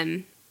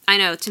 I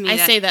know, to me, I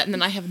say that, and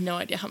then I have no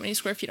idea how many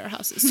square feet our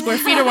house is. Square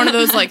feet are one of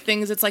those like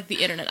things. It's like the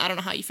internet. I don't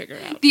know how you figure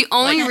it out. The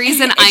only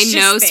reason I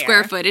know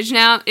square footage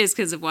now is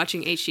because of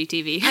watching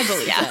HGTV. I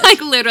believe that.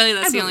 Like, literally,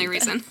 that's the only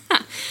reason.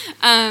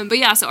 But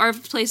yeah, so our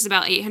place is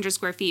about 800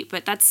 square feet,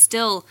 but that's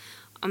still,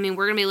 I mean,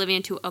 we're going to be living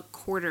into a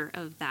quarter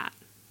of that.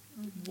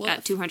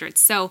 At 200.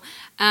 So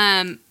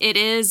it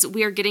is,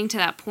 we are getting to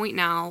that point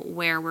now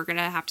where we're going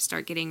to have to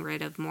start getting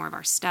rid of more of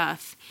our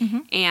stuff.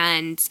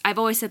 And I've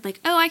always said, like,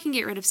 oh, I can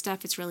get rid of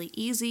stuff. It's really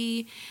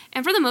easy.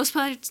 And for the most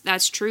part,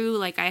 that's true.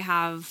 Like, I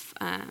have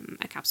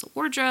a capsule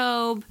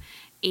wardrobe.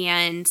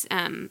 And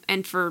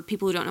for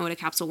people who don't know what a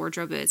capsule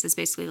wardrobe is, it's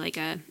basically like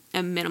a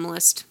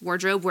minimalist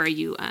wardrobe where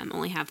you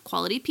only have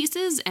quality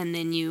pieces, and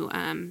then you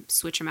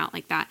switch them out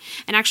like that.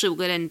 And actually,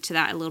 we'll get into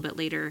that a little bit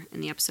later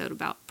in the episode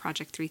about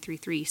Project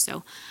 333,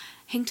 so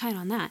hang tight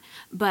on that.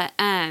 But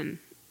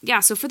yeah,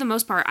 so for the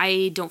most part,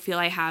 I don't feel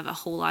I have a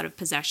whole lot of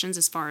possessions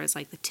as far as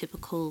like the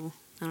typical,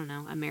 I don't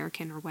know,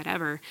 American or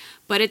whatever.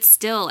 But it's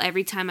still,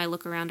 every time I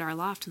look around our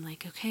loft, I'm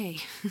like, okay,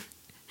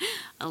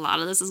 a lot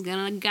of this is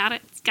gotta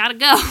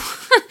go.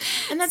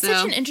 And that's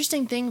such an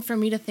interesting thing for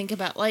me to think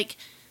about. Like,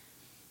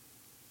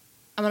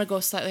 I'm gonna go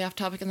slightly off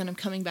topic, and then I'm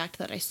coming back to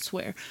that, I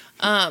swear.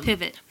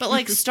 Pivot. But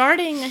like,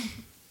 starting,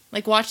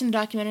 like, watching the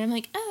documentary, I'm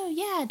like, oh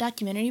yeah,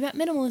 documentary about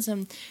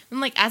minimalism. And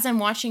like, as I'm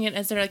watching it,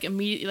 as they're like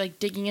immediately like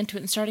digging into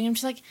it and starting, I'm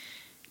just like,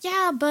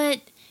 yeah,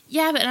 but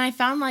and I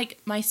found like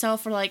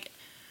myself, or like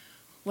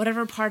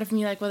whatever part of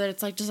me, like whether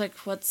it's like just like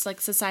what's like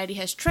society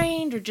has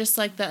trained, or just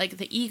like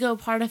the ego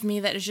part of me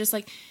that is just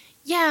like,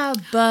 yeah,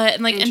 but,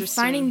 and like, and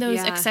finding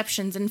those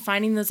exceptions, and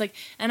finding those like,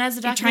 and as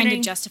a documentary, you're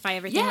trying to justify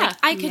everything. Yeah, like,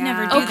 I could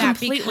never do that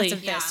because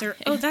of this, or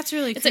that's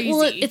really crazy. It's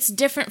like, well, it's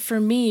different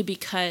for me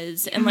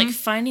because, and like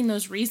finding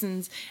those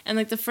reasons, and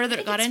like the further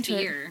it got into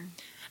fear.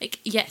 Like,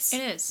 yes,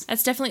 it is.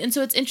 That's definitely, and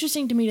so it's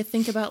interesting to me to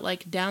think about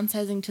like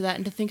downsizing to that,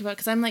 and to think about,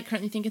 because I'm like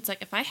currently thinking, it's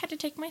like, if I had to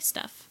take my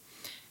stuff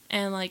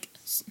and like,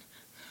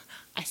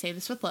 I say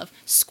this with love,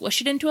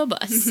 squish it into a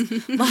bus.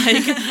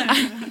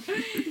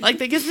 Like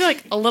that gives me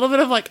like a little bit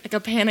of like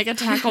a panic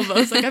attack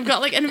almost. Like I've got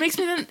like, and it makes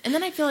me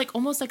then I feel like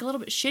almost like a little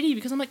bit shitty,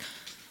 because I'm like,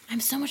 I'm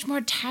so much more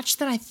attached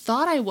than I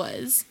thought I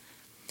was.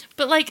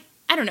 But like,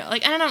 I don't know,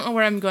 like, I don't know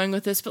where I'm going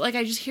with this, but like,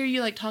 I just hear you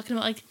like talking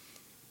about like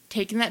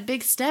taking that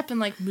big step and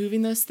like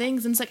moving those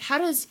things. And it's like, how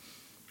do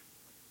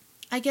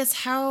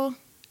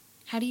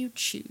you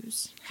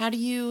choose? How do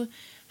you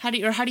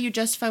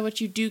justify what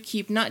you do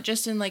keep? Not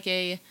just in like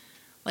a,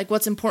 like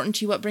what's important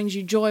to you, what brings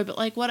you joy, but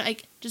like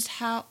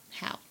how.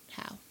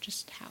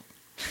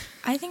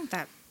 I think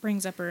that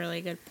brings up a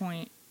really good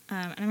point.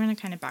 And I'm going to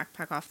kind of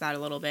backpack off that a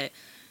little bit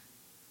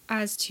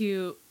as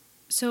to,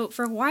 So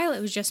for a while,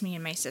 it was just me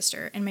and my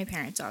sister and my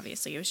parents,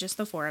 obviously. It was just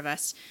the four of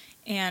us.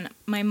 And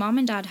my mom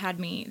and dad had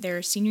me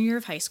their senior year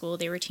of high school.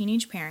 They were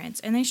teenage parents,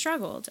 and they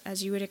struggled,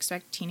 as you would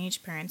expect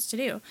teenage parents to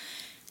do.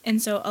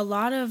 And so a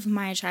lot of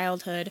my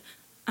childhood,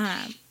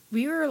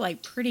 we were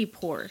like pretty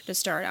poor to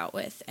start out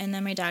with. And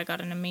then my dad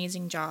got an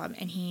amazing job,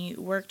 and he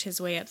worked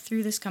his way up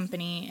through this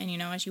company. And, you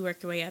know, as you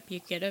work your way up, you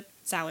get a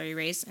salary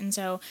raise. And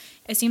so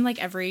it seemed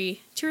like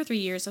every 2 or 3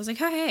 years, I was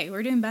like, oh, hey,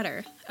 we're doing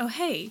better. Oh,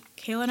 hey,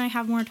 Kayla and I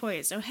have more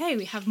toys. Oh, hey,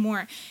 we have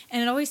more.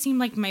 And it always seemed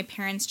like my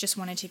parents just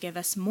wanted to give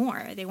us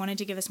more. They wanted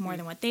to give us more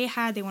than what they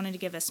had. They wanted to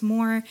give us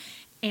more.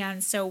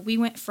 And so we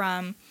went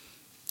from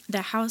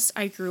the house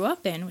I grew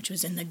up in, which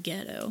was in the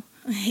ghetto.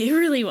 It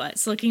really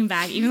was. Looking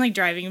back, even like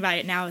driving by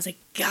it now, I was like,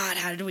 God,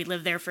 how did we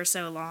live there for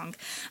so long?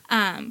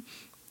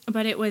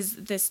 But it was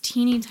this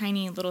teeny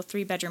tiny little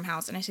 3-bedroom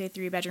house. And I say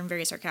 3-bedroom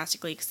very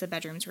sarcastically because the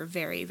bedrooms were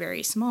very,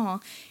 very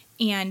small.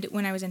 And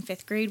when I was in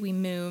 5th grade, we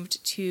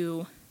moved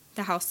to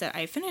the house that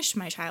I finished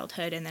my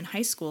childhood and then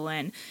high school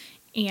in.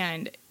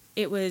 And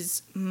it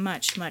was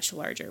much, much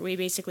larger. We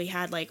basically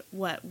had like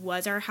what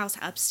was our house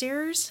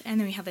upstairs. And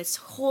then we had this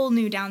whole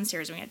new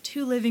downstairs. And we had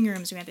 2 living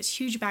rooms. We had this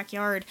huge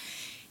backyard.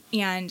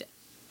 And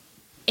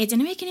it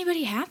didn't make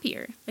anybody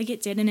happier. Like,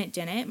 it did and it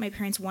didn't. My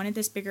parents wanted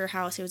this bigger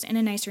house. It was in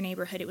a nicer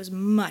neighborhood. It was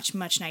much,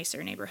 much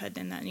nicer neighborhood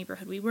than that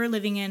neighborhood we were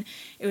living in.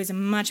 It was a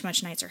much,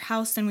 much nicer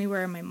house than we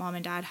were. My mom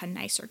and dad had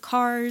nicer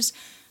cars.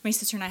 My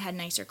sister and I had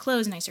nicer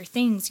clothes, nicer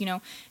things, you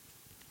know.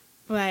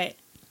 But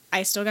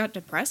I still got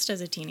depressed as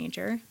a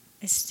teenager.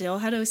 I still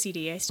had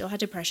OCD. I still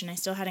had depression. I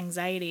still had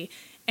anxiety.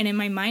 And in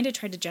my mind, I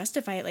tried to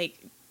justify it, like,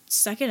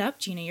 suck it up,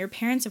 Gina. Your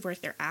parents have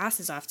worked their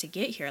asses off to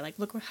get here. Like,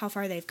 look how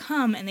far they've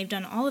come, and they've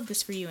done all of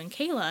this for you and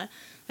Kayla.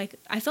 Like,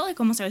 I felt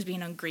like almost I was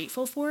being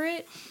ungrateful for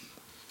it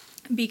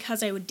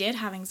because I did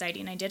have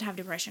anxiety and I did have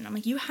depression. I'm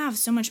like, you have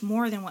so much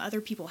more than what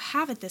other people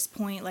have at this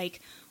point.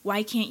 Like,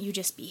 why can't you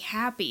just be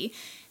happy?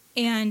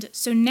 And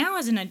so now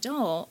as an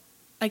adult,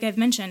 like I've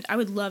mentioned, I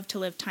would love to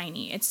live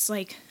tiny. It's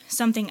like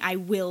something I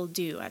will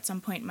do at some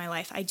point in my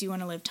life. I do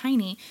want to live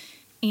tiny.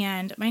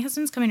 And my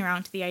husband's coming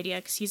around to the idea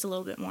because he's a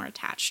little bit more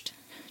attached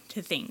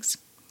to things.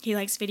 He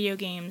likes video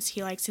games,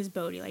 he likes his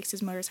boat, he likes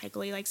his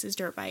motorcycle, he likes his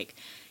dirt bike,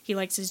 he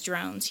likes his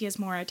drones, he has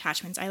more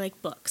attachments. I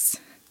like books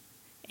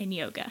and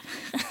yoga.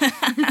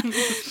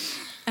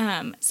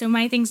 So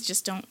my things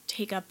just don't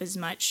take up as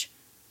much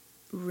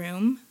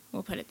room,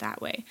 we'll put it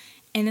that way.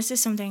 And this is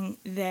something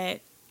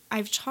that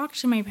I've talked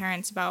to my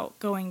parents about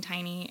going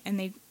tiny, and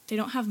they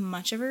don't have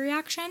much of a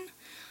reaction.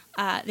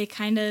 They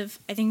kind of,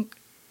 I think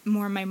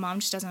more my mom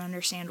just doesn't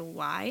understand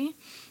why.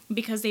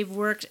 Because they've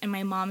worked, in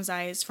my mom's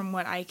eyes, from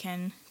what I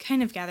can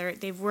kind of gather,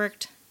 they've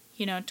worked,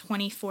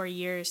 24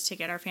 years to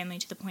get our family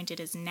to the point it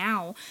is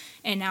now.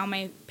 And now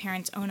my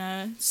parents own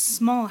a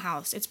small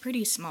house. It's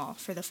pretty small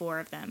for the 4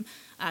 of them,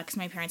 because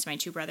my parents and my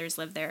 2 brothers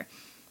live there.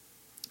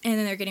 And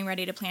then they're getting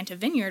ready to plant a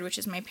vineyard, which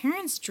is my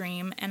parents'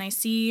 dream. And I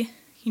see,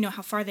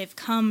 how far they've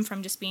come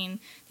from just being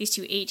these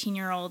 2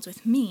 18-year-olds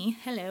with me.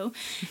 Hello.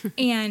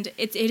 And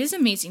it is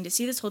amazing to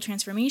see this whole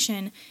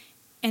transformation.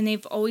 And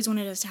they've always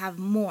wanted us to have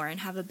more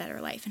and have a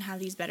better life and have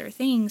these better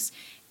things.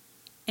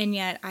 And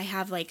yet I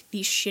have, like,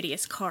 the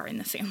shittiest car in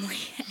the family.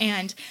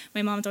 And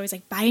my mom's always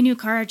like, buy a new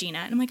car, Gina.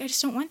 And I'm like, I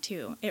just don't want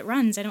to. It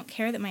runs. I don't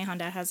care that my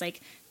Honda has,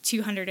 like,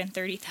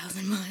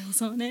 230,000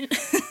 miles on it.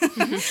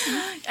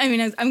 I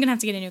mean, I'm going to have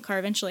to get a new car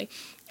eventually.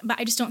 But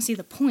I just don't see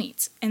the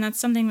point. And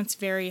that's something that's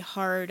very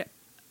hard,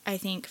 I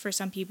think, for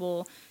some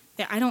people.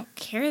 That I don't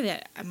care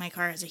that my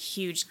car has a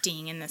huge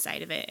ding in the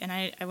side of it. And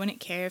I wouldn't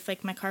care if,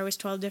 like, my car was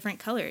 12 different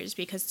colors.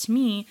 Because to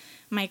me,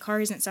 my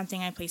car isn't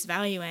something I place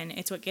value in.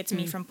 It's what gets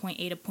me from point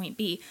A to point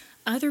B.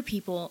 Other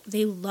people,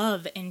 they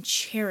love and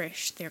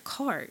cherish their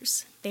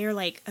cars. They're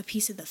like a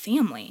piece of the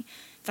family.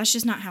 That's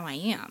just not how I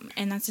am.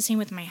 And that's the same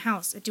with my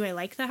house. Do I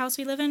like the house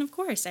we live in? Of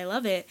course, I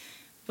love it.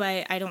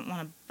 But I don't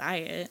want to buy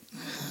it.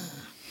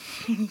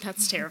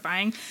 That's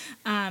terrifying.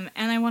 And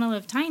I want to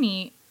live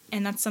tiny.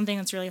 And that's something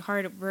that's really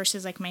hard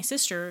versus, like, my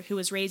sister, who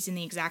was raised in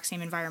the exact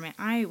same environment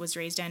I was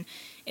raised in,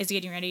 is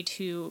getting ready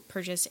to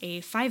purchase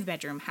a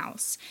 5-bedroom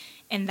house.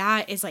 And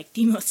that is, like,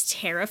 the most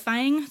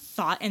terrifying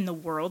thought in the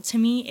world to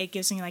me. It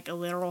gives me, like, a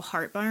literal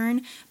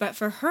heartburn. But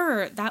for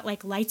her, that,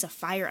 like, lights a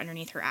fire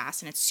underneath her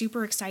ass. And it's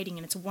super exciting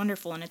and it's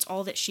wonderful and it's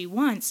all that she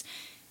wants.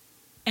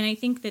 And I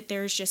think that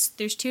there's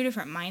 2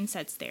 different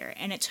mindsets there.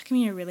 And it took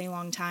me a really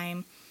long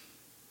time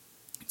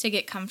to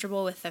get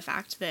comfortable with the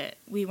fact that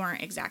we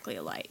weren't exactly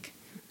alike.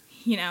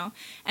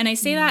 And I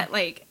say that,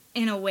 like,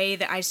 in a way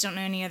that I just don't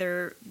know any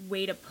other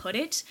way to put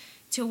it,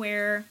 to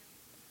where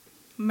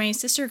my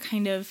sister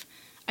kind of,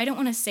 I don't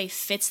want to say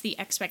fits the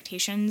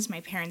expectations my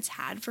parents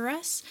had for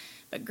us,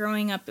 but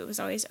growing up it was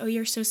always, oh,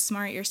 you're so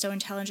smart, you're so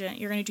intelligent,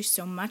 you're going to do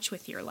so much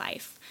with your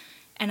life.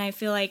 And I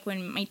feel like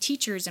when my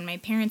teachers and my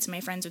parents and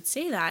my friends would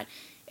say that,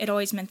 it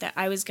always meant that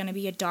I was going to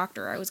be a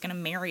doctor, I was going to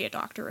marry a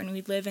doctor, and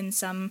we'd live in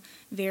some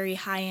very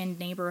high-end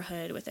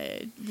neighborhood with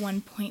a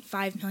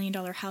 $1.5 million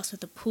house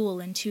with a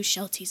pool and 2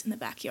 Shelties in the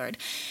backyard.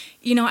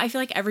 I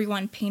feel like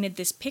everyone painted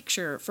this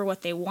picture for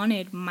what they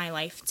wanted my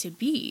life to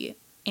be,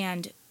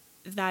 and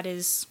that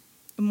is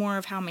more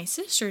of how my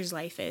sister's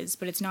life is,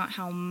 but it's not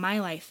how my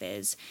life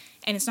is.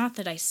 And it's not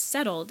that I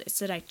settled, it's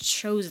that I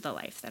chose the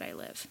life that I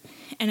live.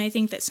 And I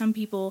think that some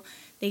people,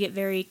 they get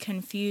very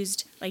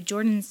confused, like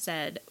Jordan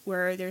said,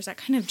 where there's that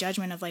kind of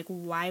judgment of like,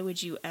 why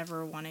would you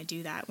ever want to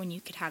do that when you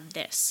could have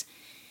this?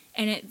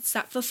 And it's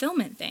that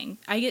fulfillment thing.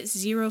 I get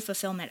zero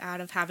fulfillment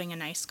out of having a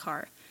nice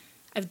car.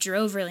 I've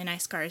drove really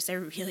nice cars. They're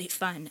really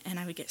fun, and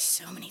I would get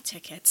so many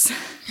tickets.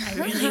 I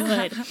really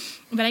would.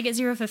 But I get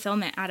zero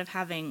fulfillment out of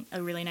having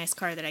a really nice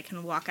car that I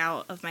can walk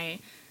out of my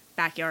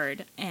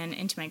backyard and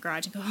into my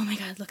garage and go, oh my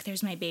God, look,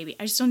 there's my baby.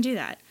 I just don't do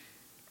that.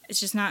 It's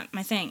just not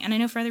my thing. And I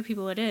know for other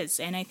people it is.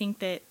 And I think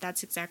that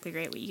that's exactly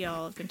right what you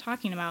all have been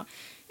talking about,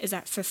 is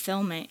that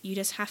fulfillment. You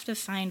just have to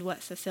find what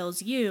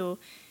fulfills you.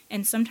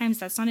 And sometimes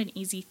that's not an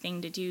easy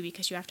thing to do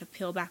because you have to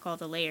peel back all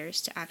the layers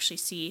to actually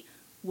see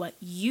what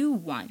you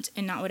want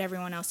and not what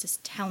everyone else is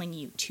telling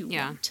you to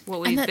want.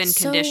 What we've been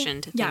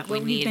conditioned to think we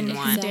need and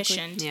want.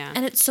 Conditioned. Yeah.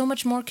 And it's so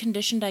much more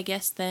conditioned, I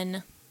guess,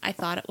 than I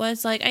thought it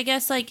was. Like, I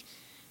guess, like,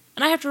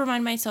 and I have to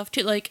remind myself,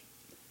 too, like,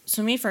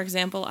 so me, for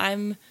example,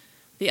 I'm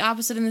the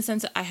opposite in the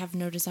sense that I have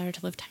no desire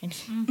to live tiny.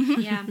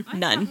 Mm-hmm. Yeah.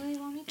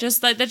 None.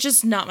 Just like, that's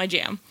just not my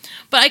jam.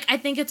 But like, I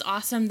think it's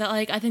awesome that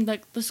like, I think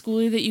like the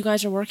schoolie that you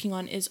guys are working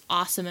on is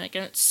awesome. And, like,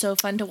 and it's so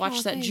fun to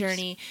watch that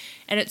journey.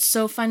 And it's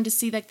so fun to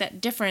see like that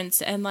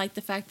difference. And like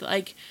the fact that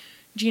like,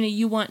 Gina,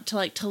 you want to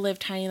like to live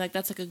tiny, like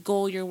that's like a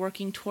goal you're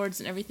working towards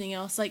and everything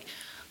else. Like,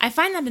 I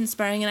find that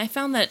inspiring. And I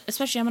found that,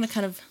 especially I'm going to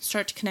kind of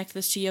start to connect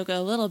this to yoga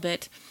a little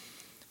bit.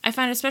 I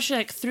find especially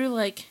like through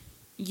like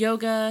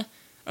yoga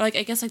or like,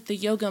 I guess like the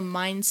yoga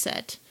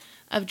mindset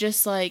of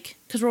just like,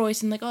 because we're always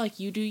saying like, oh, like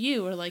you do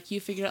you, or like you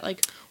figure out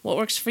like what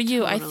works for you.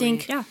 Totally. I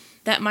think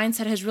that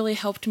mindset has really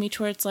helped me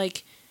towards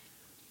like,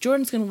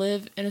 Jordan's going to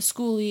live in a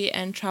schoolie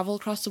and travel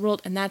across the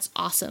world, and that's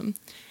awesome.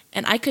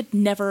 And I could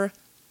never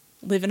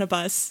live in a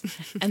bus,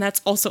 and that's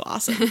also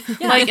awesome.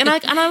 Like, and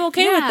I'm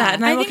okay with that.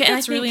 And I think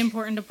that's really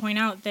important to point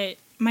out that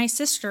my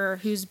sister,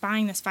 who's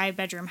buying this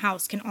 5-bedroom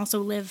house, can also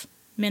live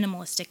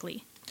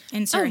minimalistically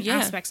in certain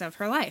aspects of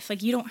her life.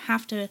 Like, you don't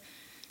have to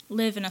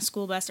live in a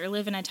school bus or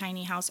live in a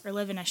tiny house or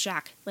live in a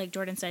shack, like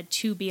Jordan said,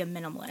 to be a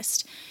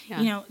minimalist.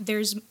 You know,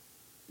 there's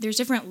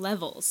different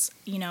levels,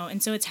 you know,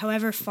 and so it's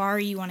however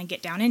far you want to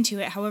get down into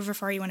it, however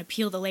far you want to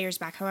peel the layers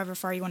back, however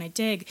far you want to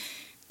dig.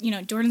 You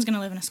know, Jordan's going to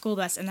live in a school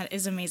bus, and that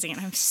is amazing,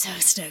 and I'm so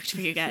stoked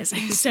for you guys.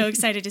 I'm so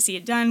excited to see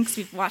it done because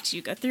we've watched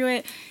you go through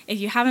it. If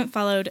you haven't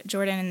followed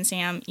Jordan and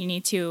Sam, you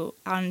need to.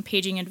 On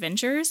Paging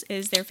Adventures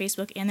is their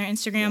Facebook and their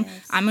Instagram.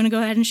 Yes. I'm going to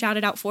go ahead and shout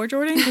it out for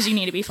Jordan because you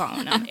need to be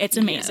following them. It's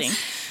amazing.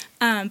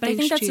 But I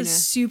think that's Gina. A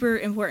super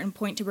important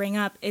point to bring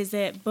up is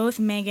that both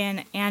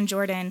Megan and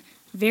Jordan,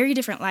 very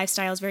different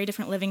lifestyles, very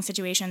different living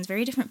situations,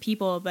 very different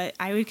people, but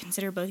I would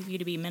consider both of you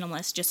to be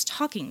minimalist just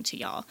talking to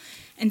y'all.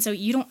 And so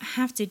you don't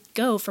have to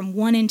go from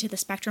one end of the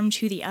spectrum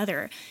to the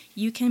other.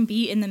 You can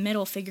be in the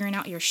middle figuring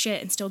out your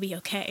shit and still be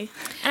okay.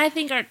 And I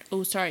think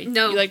oh, sorry.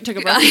 No. You like took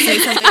a breath and say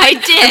something. I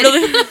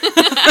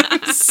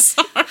did. I'm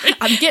sorry.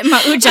 I'm getting my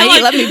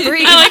ujjayi, let me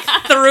breathe. I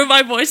like threw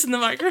my voice in the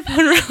microphone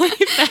really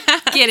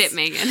fast. Get it,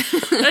 Megan.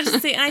 I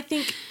just say, and I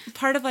think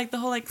part of like the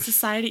whole like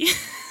society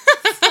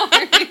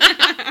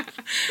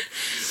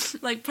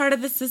like part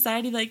of the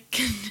society like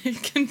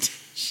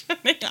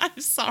conditioning. I'm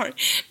sorry.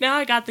 Now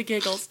I got the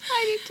giggles.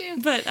 I do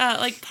too. But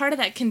like part of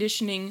that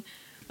conditioning,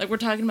 like we're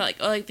talking about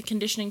like like the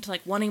conditioning to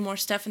like wanting more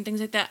stuff and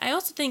things like that. I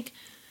also think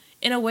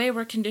in a way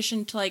we're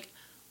conditioned to like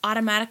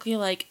automatically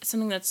like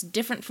something that's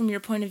different from your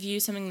point of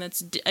view, something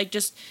that's like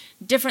just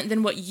different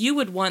than what you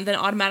would want, then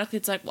automatically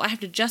it's like, well, I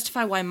have to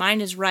justify why mine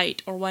is right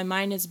or why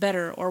mine is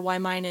better or why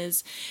mine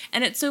is,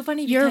 and it's so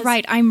funny because you're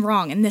right, I'm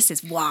wrong, and this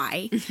is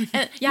why.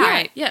 And,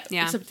 yeah,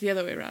 except the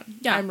other way around.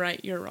 Yeah, I'm right,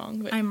 you're wrong.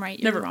 But I'm right,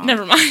 you're wrong.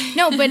 Never mind.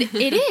 No, but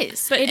it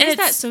is. But it is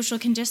that social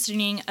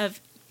conditioning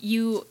of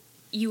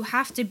you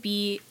have to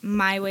be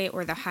my way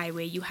or the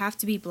highway. You have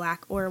to be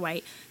black or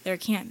white. There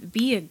can't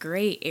be a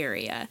gray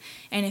area.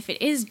 And if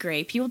it is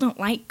gray, people don't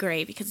like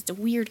gray because it's a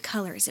weird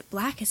color. Is it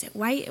black? Is it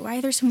white? Why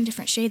are there so many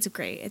different shades of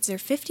gray? Is there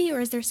 50 or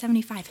is there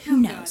 75? Who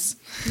knows?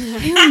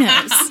 Who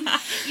knows?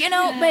 You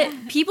know,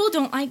 but people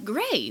don't like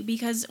gray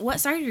because what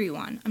side are you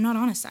on? I'm not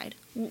on a side.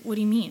 What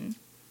do you mean?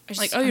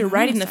 Like, oh, you're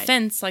riding the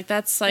fence. Like,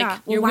 that's like,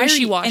 you're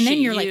wishy-washy. And then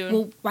you're like,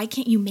 well, why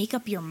can't you make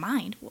up your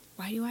mind? Well,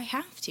 why do I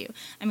have to?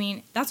 I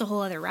mean, that's a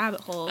whole other rabbit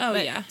hole. Oh,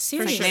 yeah.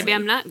 Seriously. Sure. Maybe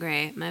I'm not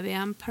gray. Maybe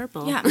I'm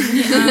purple. Yeah,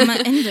 maybe I'm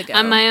indigo.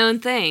 I'm my own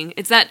thing.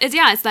 It's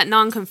that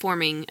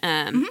non-conforming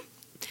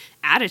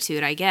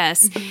attitude, I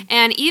guess. Mm-hmm.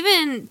 And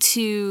even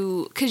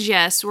because,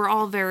 yes, we're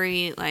all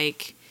very,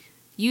 like,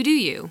 you do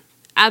you.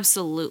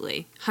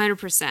 Absolutely.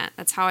 100%.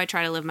 That's how I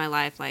ttry to live my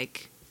life.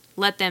 Like,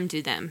 let them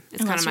do them.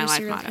 It's kind of my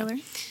life motto.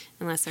 Killer.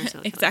 Unless they're so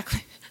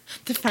exactly.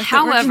 The fact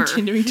However, that we're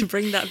continuing to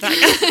bring that back.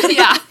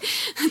 Yeah,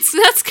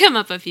 that's come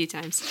up a few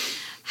times.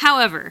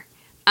 However,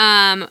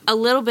 a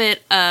little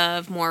bit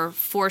of more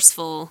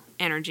forceful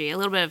energy, a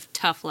little bit of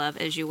tough love,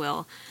 as you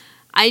will.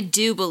 I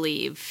do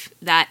believe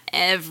that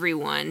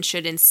everyone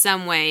should in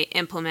some way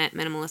implement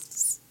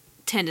minimalist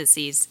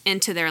tendencies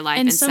into their life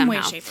in and some way,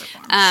 somehow. shape, or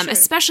form. Sure.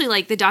 Especially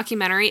like the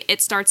documentary,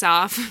 it starts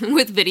off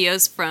with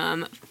videos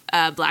from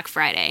Black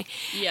Friday.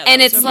 Yeah,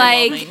 and it's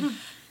like overwhelming.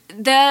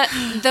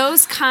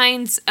 those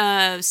kinds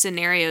of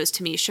scenarios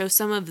to me show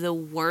some of the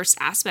worst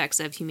aspects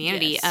of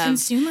humanity, Yes. of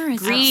Consumerism.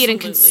 greed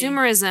and Absolutely.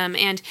 consumerism.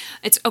 And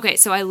it's okay.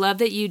 So I love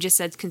that you just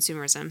said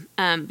consumerism,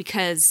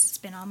 because It's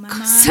been on my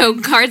mind. so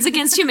Cards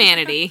Against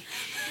Humanity.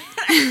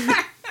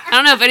 I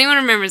don't know if anyone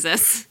remembers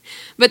this,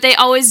 but they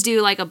always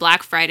do like a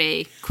Black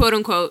Friday quote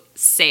unquote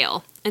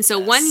sale. And so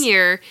one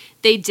year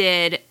they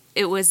did.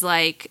 It was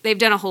like, they've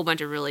done a whole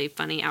bunch of really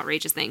funny,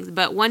 outrageous things.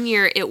 But one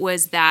year it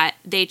was that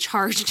they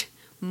charged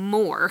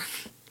more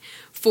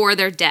for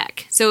their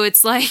deck. So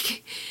it's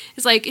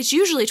it's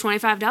usually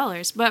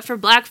 $25, but for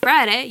Black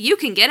Friday, you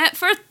can get it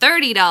for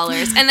 $30.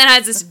 And then it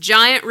has this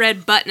giant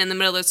red button in the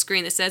middle of the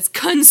screen that says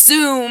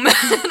consume. And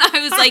I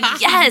was like,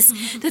 yes,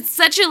 that's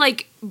such a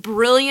like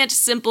brilliant,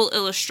 simple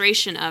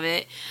illustration of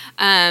it.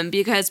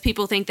 Because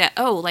people think that,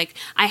 oh, like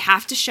I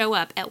have to show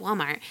up at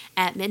Walmart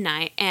at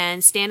midnight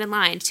and stand in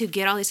line to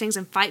get all these things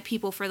and fight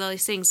people for all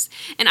these things.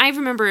 And I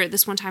remember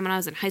this one time when I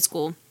was in high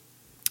school,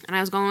 and I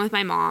was going with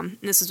my mom,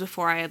 and this was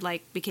before I had,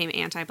 like, became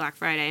anti-Black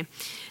Friday.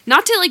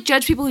 Not to, like,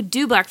 judge people who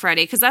do Black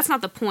Friday, because that's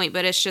not the point,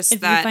 but it's just if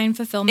that you find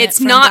fulfillment it's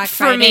from not Black for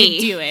Friday, me.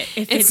 do it.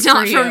 If it's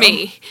not for you.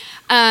 me.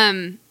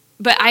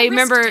 But I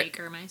remember...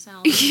 Risk-taker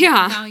myself.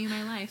 Yeah. I value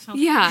my life.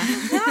 Yeah.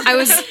 I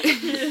was...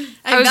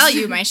 I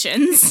value my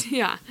shins.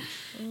 Yeah.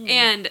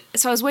 And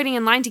so I was waiting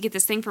in line to get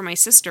this thing for my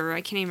sister.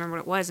 I can't even remember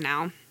what it was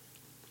now.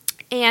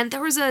 And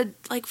there was a,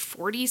 like,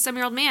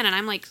 40-some-year-old man, and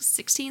I'm, like,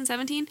 16,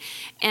 17,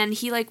 and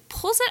he, like,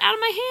 pulls it out of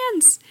my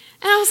hands.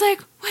 And I was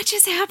like, what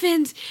just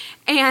happened?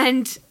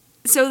 And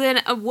so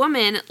then a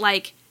woman,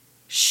 like,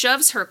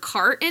 shoves her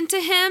cart into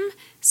him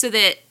so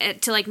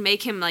that, to, like,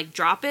 make him, like,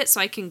 drop it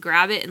so I can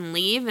grab it and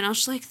leave. And I was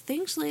just like,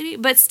 thanks, lady.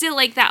 But still,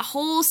 like, that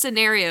whole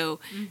scenario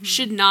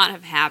should not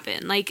have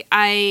happened. Like,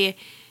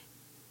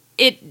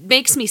 it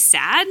makes me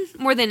sad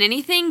more than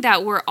anything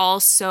that we're all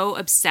so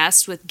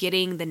obsessed with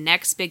getting the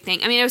next big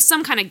thing. I mean, it was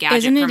some kind of gadget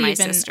Isn't for it my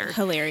even sister.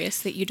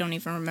 hilarious that you don't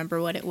even remember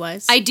what it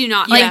was? I do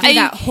not. Like, Like, do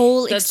that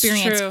whole that's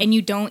experience, true. and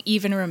you don't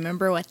even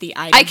remember what the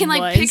item was. I can,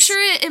 like, picture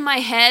it in my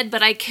head,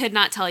 but I could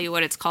not tell you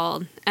what it's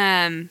called.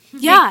 Yeah, And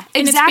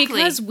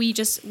exactly. it's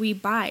because we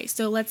buy.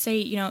 So let's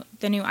say,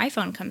 the new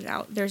iPhone comes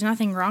out. There's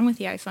nothing wrong with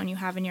the iPhone you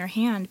have in your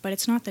hand, but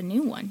it's not the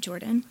new one,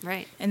 Jordan.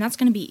 Right. And that's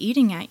going to be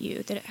eating at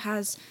you, that it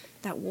has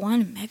that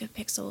 1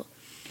 megapixel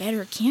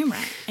better camera,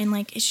 and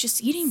like it's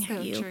just eating So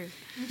at you. true.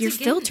 Your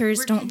again, filters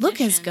we're don't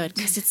look as conditioned. good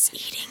because it's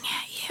eating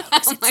at you.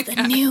 'Cause it's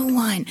the new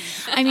one.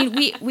 I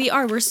mean,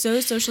 we're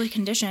so socially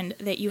conditioned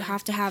that you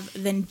have to have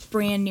the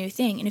brand new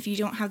thing, and if you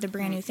don't have the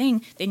brand new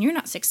thing, then you're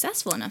not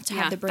successful enough to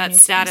Yeah, have the brand that new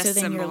thing. status So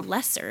then you're symbol.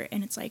 lesser,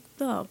 and it's like,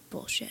 oh,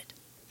 bullshit.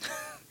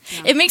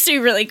 It makes me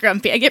really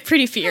grumpy. I get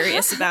pretty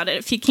furious about it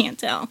if you can't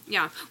tell.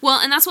 Yeah.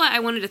 Well, and that's why I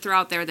wanted to throw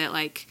out there that,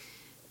 like,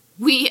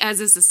 we as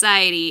a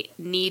society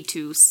need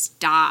to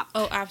stop.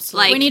 Oh,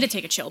 absolutely. Like, We need to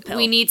take a chill pill.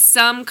 We need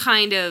some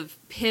kind of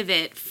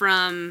pivot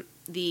from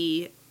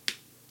the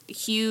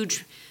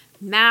huge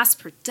mass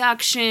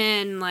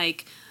production,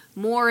 like,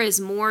 more is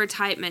more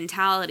type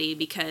mentality,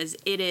 because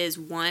it is,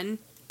 one,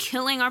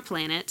 killing our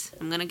planet.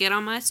 I'm going to get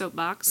on my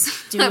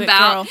soapbox Do it,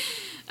 girl.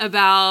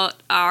 about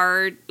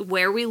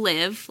where we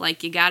live.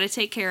 Like, you got to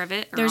take care of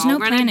it, or There's all no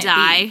we're going planet to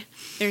die. B.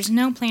 There's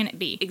no planet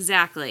B.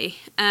 Exactly.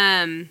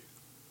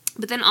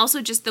 But then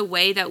also just the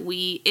way that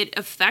it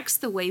affects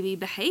the way we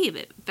behave.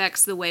 It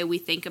affects the way we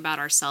think about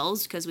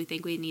ourselves, because we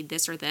think we need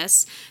this or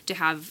this to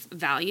have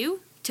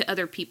value to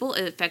other people.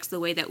 It affects the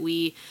way that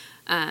we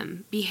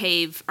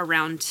behave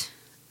around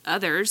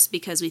others,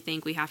 because we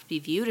think we have to be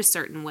viewed a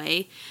certain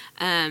way.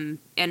 And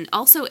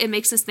also it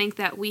makes us think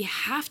that we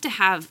have to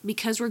have,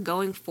 because we're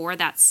going for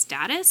that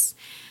status,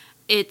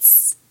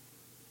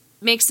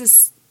 makes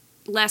us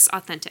less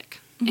authentic.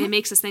 And it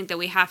makes us think that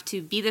we have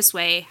to be this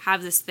way,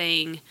 have this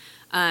thing,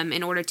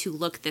 in order to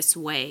look this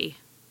way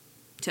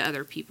to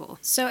other people.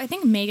 So I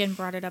think Megan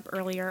brought it up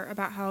earlier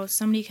about how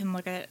somebody can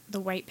look at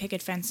the white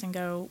picket fence and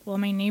go, well,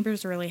 my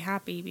neighbor's really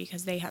happy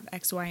because they have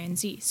X, Y, and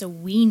Z. So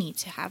we need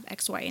to have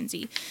X, Y, and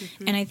Z.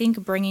 Mm-hmm. And I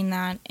think bringing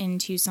that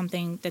into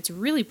something that's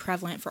really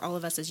prevalent for all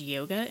of us as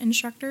yoga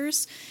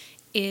instructors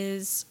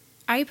is,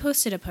 I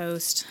posted a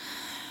post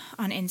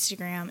on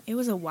Instagram. It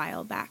was a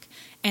while back.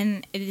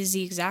 And it is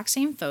the exact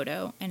same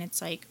photo. And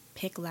it's like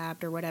pic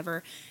labbed or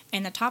whatever.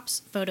 And the top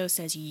photo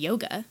says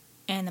yoga.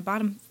 And the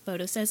bottom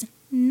photo says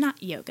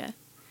not yoga.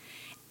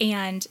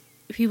 And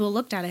people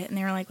looked at it and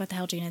they were like, what the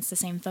hell, Gina? It's the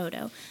same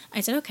photo.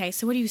 I said, okay,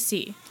 so what do you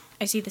see?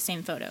 I see the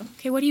same photo.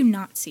 Okay, what do you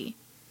not see?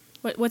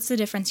 What's the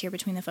difference here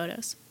between the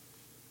photos?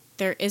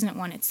 There isn't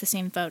one. It's the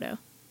same photo.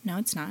 No,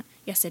 it's not.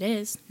 Yes, it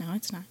is. No,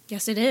 it's not.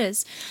 Yes, it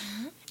is.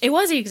 Mm-hmm. It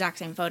was the exact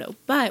same photo.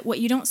 But what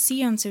you don't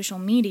see on social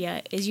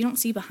media is you don't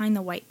see behind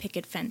the white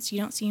picket fence. You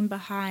don't see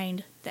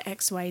behind the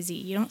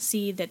XYZ. You don't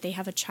see that they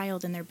have a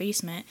child in their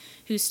basement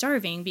who's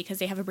starving because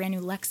they have a brand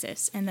new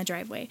Lexus in the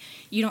driveway.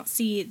 You don't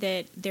see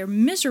that they're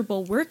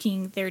miserable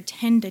working their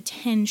 10 to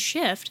 10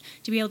 shift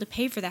to be able to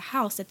pay for the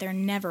house that they're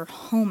never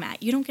home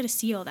at. You don't get to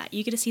see all that.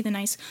 You get to see the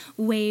nice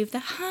wave, the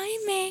hi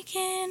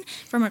Megan,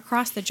 from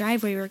across the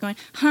driveway. We're going,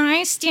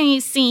 hi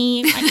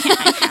Stacy, I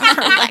can't have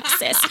her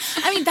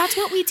Lexus. I mean, that's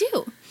what we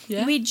do.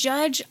 Yeah. We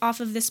judge off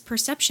of this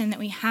perception that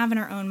we have in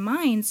our own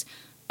minds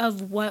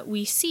of what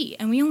we see,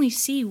 and we only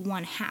see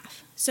one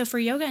half. So for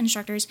yoga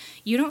instructors,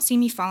 you don't see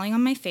me falling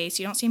on my face,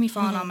 you don't see me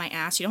falling on my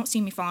ass, you don't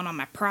see me falling on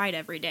my pride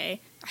every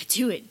day. I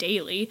do it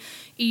daily.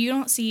 You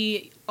don't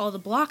see all the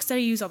blocks that I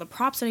use, all the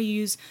props that I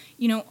use,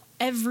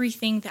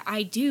 everything that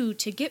I do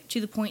to get to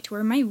the point to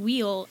where my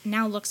wheel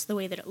now looks the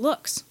way that it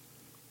looks.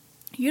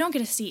 You don't get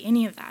to see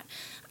any of that.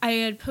 I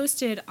had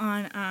posted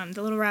on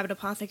the Little Rabbit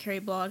Apothecary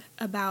blog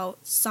about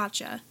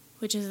Satya,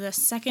 which is the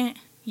second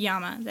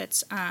yama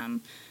that's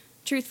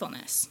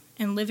truthfulness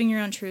and living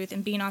your own truth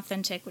and being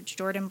authentic, which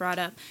Jordan brought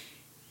up.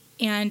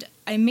 And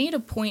I made a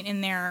point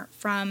in there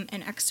from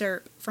an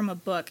excerpt from a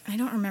book. I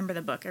don't remember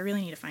the book. I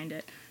really need to find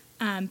it.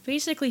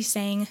 Basically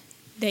saying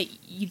that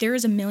there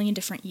is a million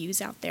different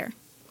yous out there.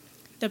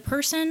 The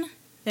person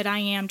that I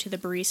am to the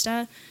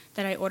barista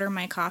that I order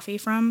my coffee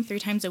from 3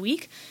 times a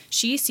week,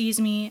 she sees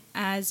me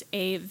as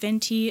a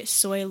venti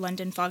soy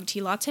London fog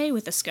tea latte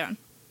with a scone.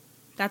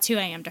 That's who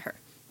I am to her.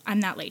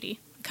 I'm that lady.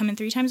 Come in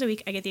 3 times a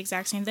week, I get the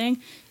exact same thing.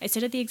 I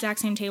sit at the exact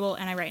same table,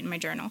 and I write in my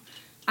journal.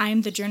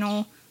 I'm the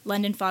journal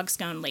London fog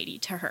scone lady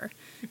to her.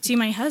 To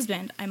my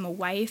husband, I'm a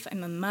wife,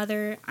 I'm a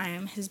mother,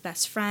 I'm his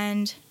best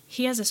friend.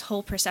 He has this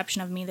whole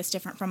perception of me that's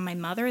different from my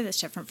mother, that's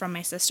different from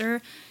my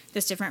sister,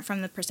 that's different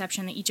from the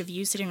perception that each of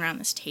you sitting around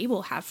this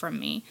table have from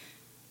me.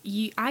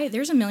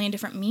 There's a million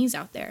different me's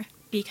out there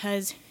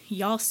because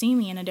y'all see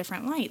me in a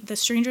different light. The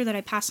stranger that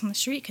I pass on the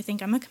street could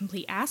think I'm a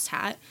complete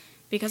asshat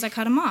because I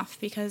cut him off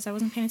because I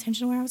wasn't paying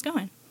attention to where I was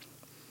going.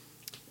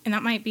 And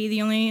that might be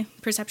the only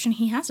perception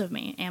he has of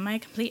me. Am I a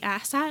complete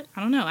asshat?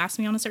 I don't know. Ask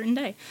me on a certain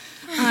day.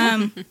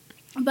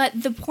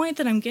 But the point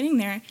that I'm getting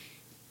there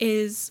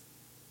is,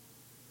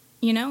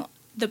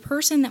 the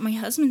person that my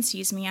husband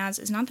sees me as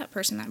is not that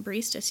person that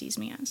barista sees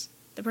me as.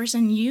 The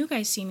person you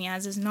guys see me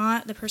as is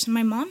not the person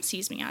my mom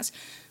sees me as.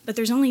 But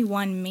there's only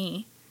one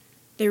me.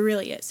 There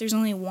really is. There's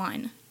only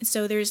one.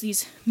 So there's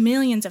these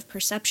millions of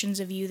perceptions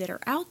of you that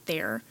are out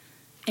there,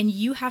 and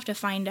you have to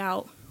find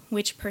out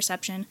which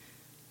perception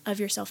of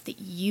yourself that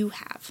you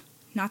have.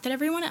 Not that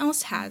everyone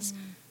else has,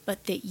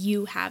 but that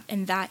you have,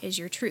 and that is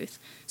your truth.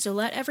 So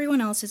let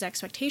everyone else's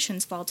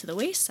expectations fall to the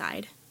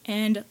wayside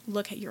and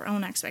look at your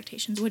own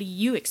expectations. What do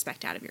you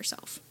expect out of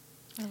yourself?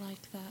 I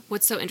like that.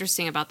 What's so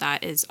interesting about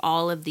that is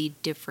all of the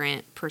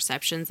different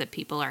perceptions that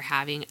people are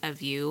having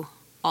of you.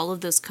 All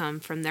of those come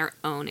from their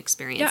own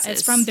experiences. Yeah,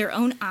 it's from their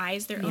own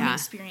eyes, their own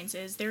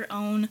experiences, their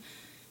own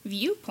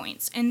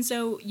viewpoints. And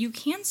so you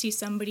can see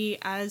somebody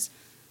as,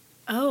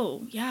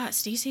 oh, yeah,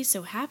 Stacey's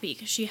so happy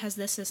because she has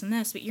this, this, and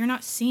this, but you're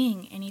not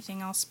seeing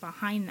anything else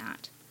behind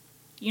that.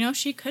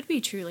 She could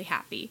be truly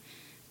happy,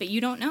 but you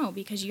don't know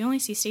because you only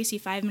see Stacey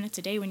 5 minutes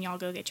a day when y'all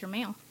go get your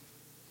mail.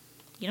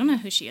 You don't know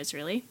who she is,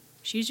 really.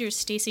 She's your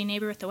Stacey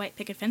neighbor with the white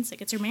picket fence that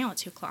gets her mail at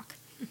 2 o'clock.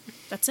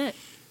 That's it.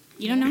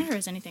 You don't know her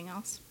as anything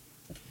else.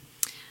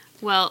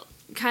 Well,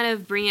 kind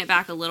of bring it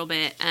back a little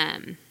bit,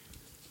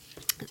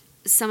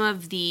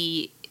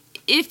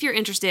 if you're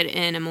interested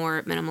in a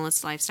more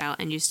minimalist lifestyle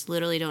and you just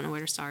literally don't know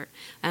where to start,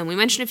 we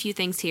mentioned a few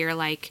things here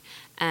like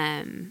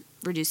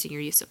reducing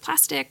your use of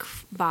plastic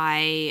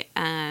by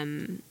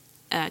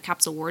a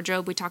capsule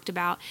wardrobe we talked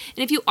about.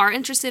 And if you are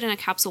interested in a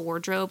capsule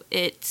wardrobe,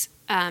 it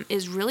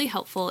is really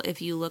helpful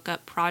if you look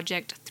up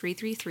Project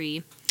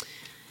 333.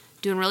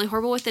 Doing really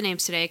horrible with the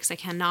names today because I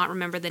cannot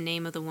remember the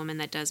name of the woman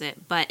that does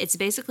it. But it's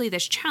basically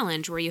this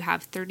challenge where you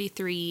have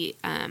 33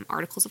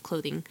 articles of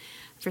clothing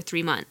for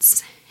 3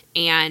 months.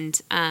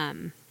 And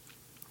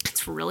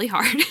it's really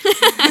hard.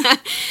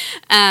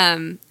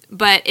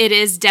 But it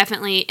is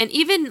definitely, and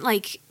even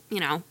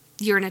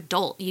you're an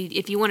adult.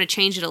 If you want to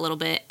change it a little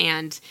bit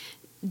and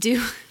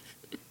do,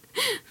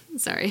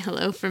 sorry,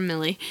 hello from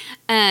Millie.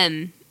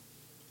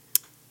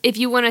 If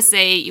you want to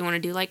say you want to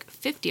do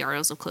 50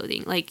 articles of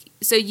clothing,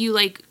 so you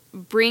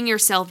bring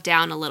yourself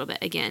down a little bit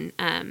again.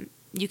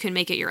 You can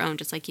make it your own,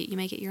 just like you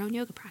make it your own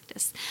yoga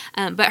practice.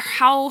 But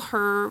how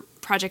her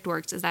project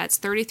works is that it's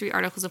 33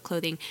 articles of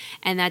clothing,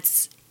 and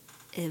that's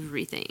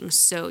everything.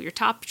 So your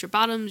tops, your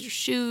bottoms, your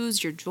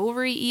shoes, your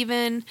jewelry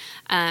even.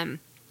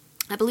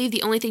 I believe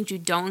the only things you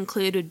don't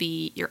include would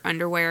be your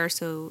underwear,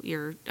 so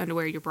your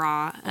underwear, your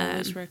bra.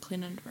 Always wear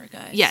clean underwear,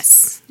 guys.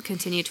 Yes,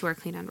 continue to wear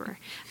clean underwear.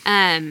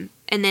 And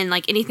then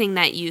anything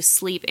that you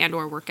sleep and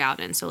or work out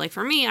in. So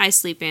for me, I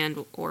sleep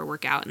and or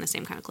work out in the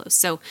same kind of clothes.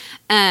 So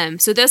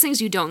so those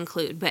things you don't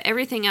include, but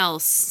everything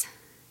else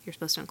you're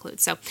supposed to include.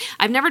 So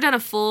I've never done a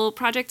full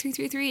Project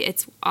 333.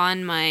 It's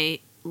on my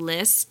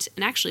list,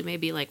 and actually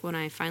maybe when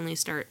I finally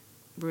start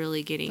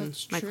really getting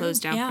my clothes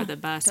down for the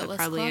bus, that's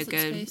probably a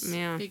good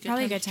time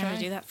to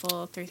do that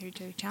full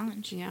 333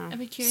 challenge. Yeah, I'd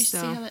be curious to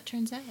see how that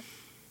turns out.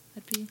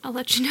 I'll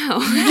let you know.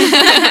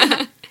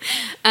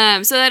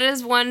 So that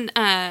is one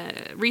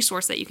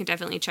resource that you can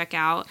definitely check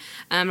out.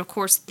 Of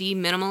course, The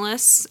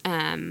Minimalists,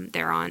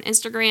 they're on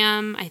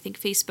Instagram, I think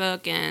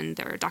Facebook, and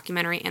their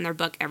documentary and their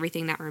book,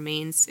 Everything That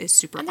Remains, is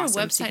super awesome. And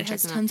their website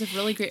has tons of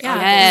really great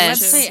articles.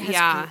 Yes. The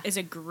website is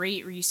a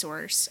great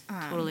resource.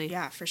 Totally.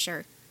 Yeah, for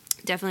sure.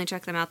 Definitely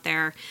check them out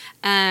there.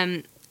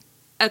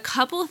 A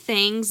couple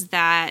things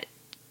that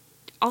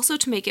also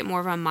to make it more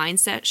of a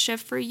mindset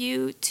shift for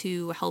you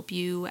to help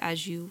you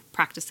as you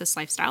practice this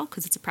lifestyle,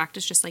 because it's a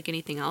practice just like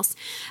anything else.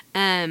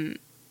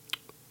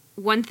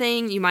 One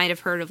thing you might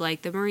have heard of,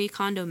 like, the Marie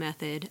Kondo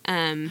method.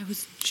 I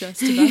was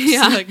just about to say,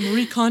 like,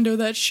 Marie Kondo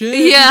that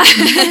shit. Yeah.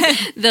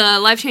 The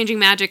life-changing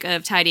magic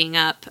of tidying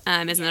up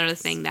is another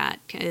thing that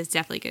is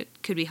definitely good,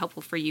 could be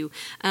helpful for you.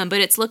 But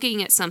it's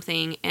looking at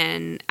something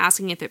and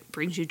asking if it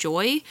brings you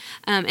joy.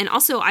 And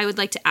also, I would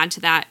like to add to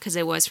that, because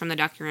it was from the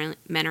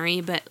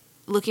documentary, but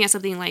looking at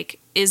something like,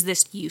 is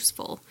this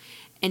useful?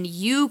 And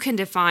you can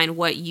define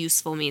what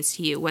useful means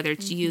to you, whether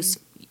it's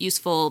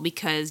useful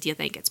because you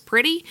think it's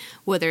pretty,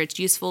 whether it's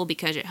useful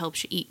because it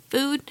helps you eat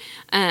food,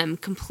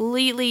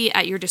 completely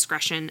at your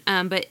discretion.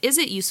 But is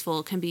it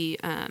useful can be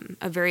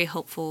a very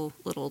helpful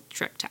little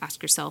trick to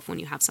ask yourself when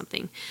you have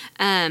something.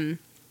 And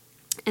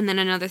then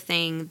another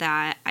thing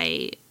that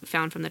I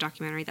found from the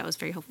documentary that was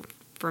very helpful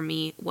for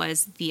me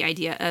was the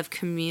idea of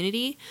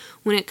community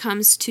when it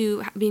comes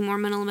to being more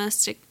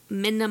minimalistic.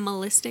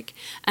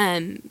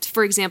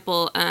 For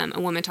example, a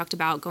woman talked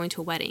about going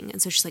to a wedding,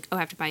 and so she's like, oh,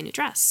 I have to buy a new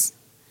dress.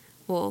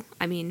 Well,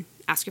 I mean,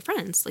 ask your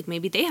friends. Like,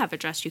 maybe they have a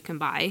dress you can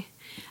buy,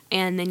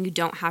 and then you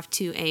don't have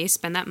to, A,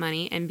 spend that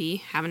money, and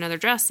B, have another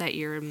dress that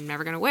you're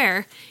never going to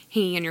wear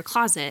hanging in your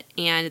closet.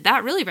 And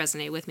that really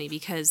resonated with me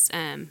because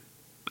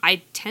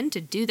I tend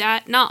to do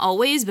that. Not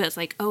always, but it's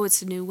like, oh,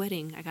 it's a new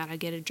wedding. I got to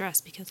get a dress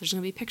because there's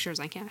going to be pictures.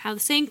 I can't have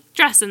the same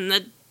dress in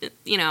the,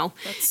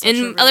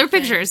 in other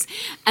pictures.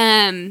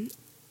 And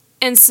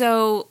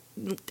so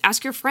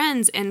ask your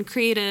friends and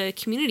create a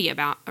community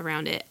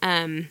around it.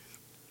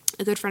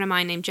 A good friend of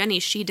mine named Jenny,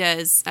 she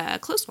does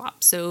clothes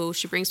swap. So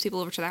she brings people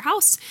over to their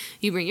house.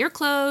 You bring your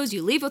clothes,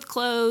 you leave with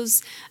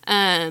clothes.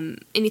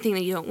 Anything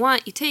that you don't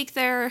want, you take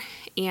there.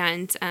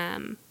 And,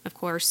 of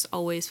course,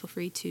 always feel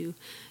free to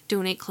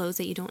donate clothes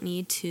that you don't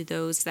need to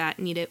those that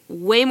need it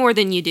way more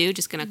than you do.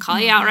 Just going to call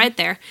you out right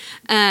there.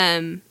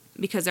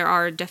 Because there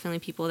are definitely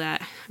people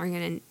that are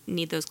going to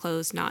need those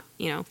clothes, not,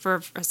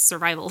 for a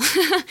survival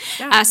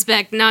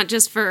aspect, not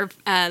just for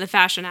the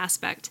fashion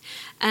aspect.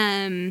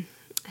 I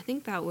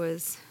think that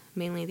was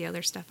mainly the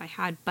other stuff I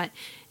had, but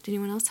did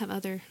anyone else have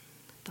other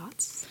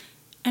thoughts?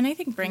 And I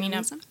think bringing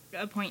up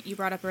a point you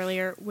brought up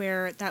earlier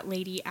where that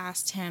lady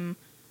asked him,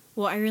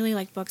 well, I really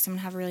like books. I'm going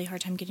to have a really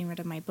hard time getting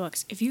rid of my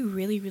books. If you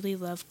really, really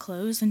love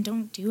clothes, then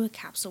don't do a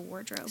capsule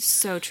wardrobe.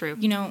 So true.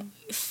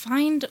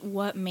 Find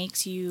what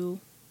makes you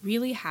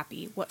really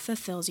happy, what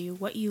fulfills you,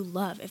 what you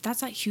love. If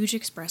that's that huge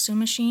espresso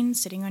machine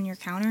sitting on your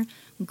counter,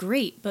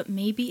 great, but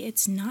maybe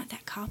it's not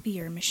that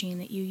copier machine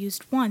that you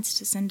used once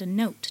to send a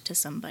note to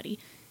somebody.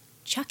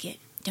 Chuck it,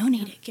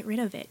 donate it, get rid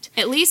of it.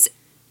 At least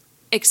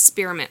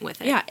experiment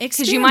with it. Yeah,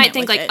 because you might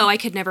think like, oh, I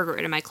could never get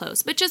rid of my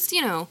clothes, but just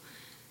toe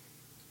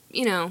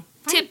the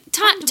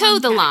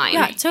line.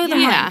 Yeah, toe the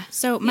line.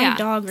 So my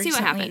dog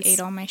recently ate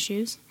all my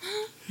shoes.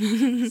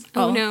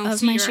 Oh no! Of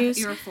so my shoes.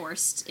 You were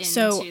forced into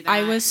so that.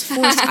 I was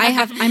forced.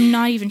 I'm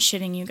not even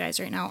shitting you guys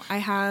right now. I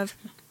have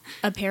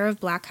a pair of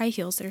black high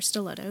heels that are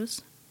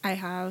stilettos. I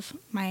have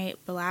my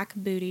black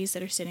booties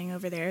that are sitting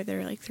over there.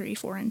 They're like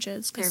 3-4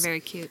 inches. They're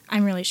very cute.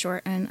 I'm really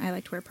short and I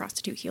like to wear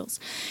prostitute heels.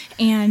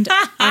 And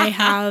I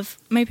have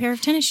my pair of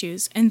tennis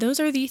shoes. And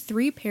those are the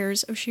 3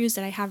 pairs of shoes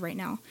that I have right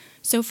now.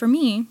 So for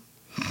me,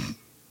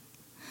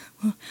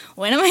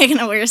 when am I going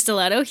to wear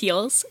stiletto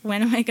heels?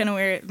 When am I going to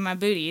wear my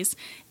booties?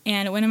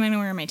 And when am I going to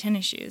wear my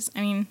tennis shoes? I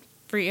mean,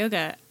 for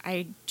yoga,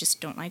 I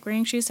just don't like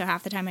wearing shoes, so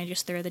half the time I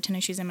just throw the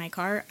tennis shoes in my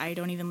car. I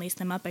don't even lace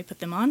them up. I put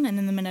them on, and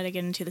then the minute I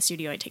get into the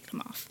studio, I take them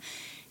off.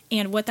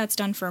 And what that's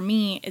done for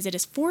me is it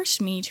has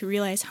forced me to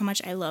realize how much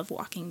I love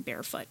walking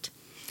barefoot.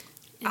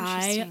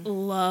 I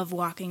love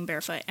walking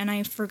barefoot, and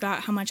I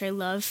forgot how much I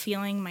love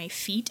feeling my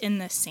feet in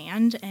the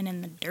sand and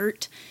in the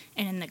dirt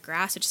and in the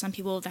grass, which some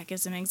people, that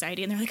gives them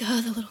anxiety, and they're like, oh,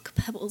 the little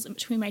pebbles in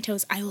between my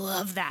toes. I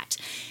love that.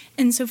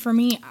 And so for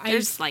me,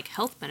 there's like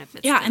health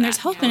benefits. Yeah, and there's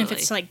health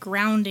benefits to like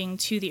grounding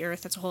to the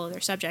earth. That's a whole other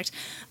subject.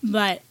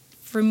 But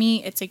for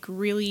me, it's like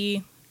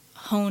really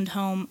honed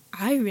home.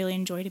 I really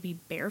enjoy to be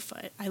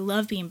barefoot. I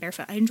love being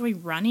barefoot. I enjoy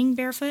running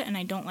barefoot, and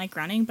I don't like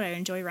running, but I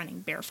enjoy running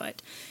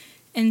barefoot.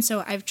 And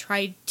so I've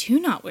tried to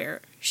not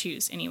wear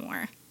shoes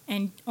anymore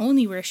and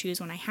only wear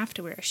shoes when I have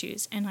to wear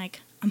shoes. And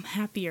like, I'm a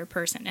happier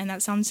person. And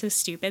that sounds so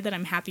stupid that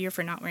I'm happier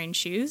for not wearing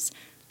shoes,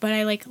 but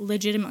I like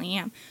legitimately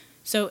am.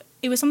 So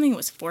it was something that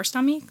was forced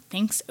on me.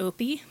 Thanks,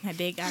 Opie, my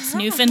big ass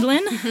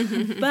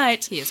Newfoundland.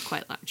 But he is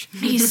quite large.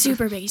 He's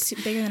super big. He's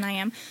bigger than I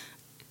am.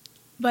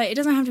 But it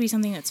doesn't have to be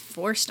something that's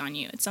forced on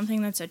you. It's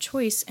something that's a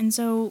choice. And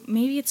so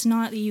maybe it's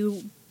not that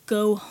you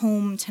go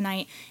home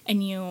tonight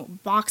and you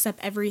box up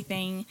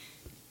everything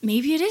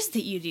maybe it is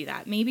that you do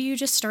that. Maybe you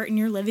just start in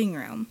your living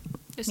room.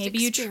 Maybe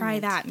you try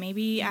experiment. that.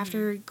 Maybe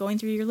after going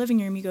through your living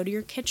room, you go to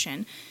your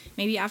kitchen.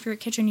 Maybe after a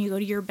kitchen, you go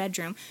to your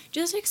bedroom.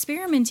 Just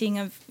experimenting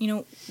of,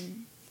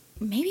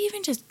 maybe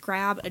even just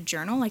grab a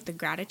journal, like the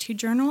gratitude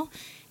journal,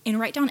 and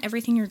write down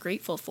everything you're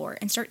grateful for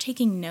and start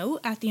taking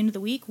note at the end of the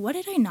week. What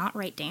did I not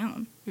write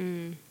down?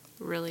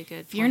 Really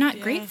good. If you're not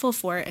grateful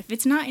for it, if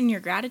it's not in your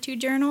gratitude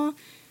journal,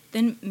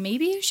 then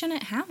maybe you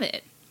shouldn't have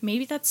it.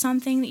 Maybe that's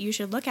something that you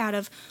should look at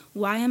of,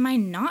 why am I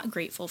not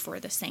grateful for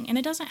this thing? And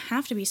it doesn't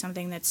have to be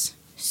something that's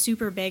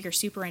super big or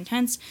super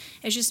intense.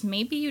 It's just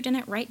maybe you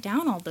didn't write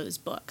down all those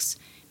books.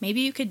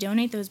 Maybe you could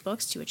donate those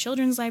books to a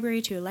children's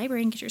library, to a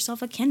library, and get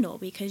yourself a Kindle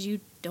because you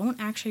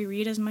don't actually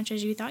read as much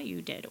as you thought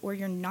you did, or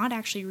you're not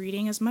actually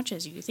reading as much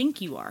as you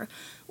think you are,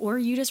 or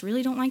you just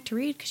really don't like to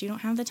read because you don't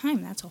have the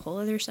time. That's a whole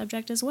other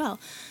subject as well.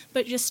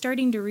 But just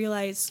starting to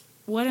realize,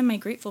 what am I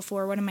grateful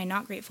for? What am I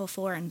not grateful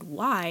for? And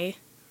why?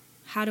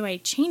 How do I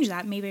change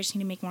that? Maybe I just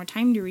need to make more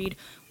time to read,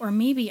 or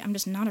maybe I'm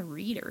just not a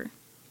reader.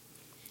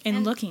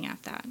 And looking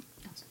at that.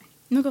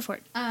 No, go for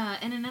it.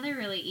 And another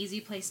really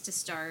easy place to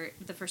start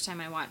the first time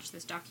I watched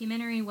this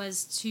documentary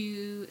was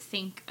to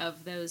think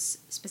of those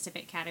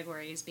specific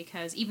categories,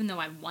 because even though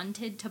I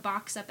wanted to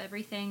box up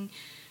everything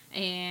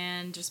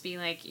and just be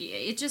like,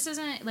 it just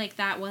isn't, like,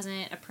 that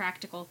wasn't a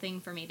practical thing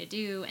for me to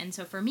do. And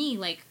so for me,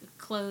 like,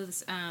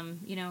 clothes,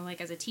 like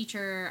as a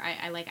teacher,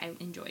 I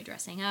enjoy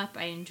dressing up.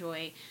 I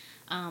enjoy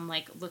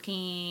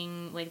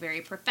looking like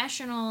very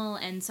professional,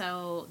 and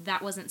so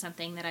that wasn't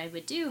something that I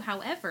would do.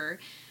 However,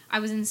 I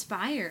was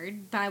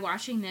inspired by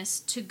watching this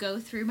to go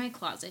through my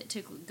closet,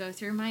 to go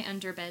through my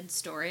underbed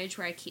storage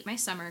where I keep my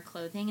summer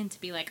clothing, and to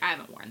be like, I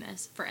haven't worn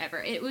this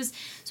forever. It was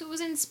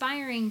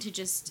inspiring to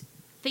just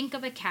think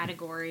of a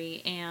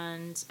category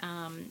and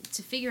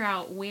to figure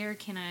out, where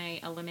can I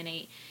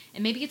eliminate.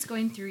 And maybe it's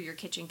going through your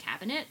kitchen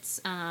cabinets.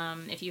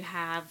 If you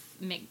have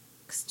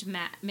mixed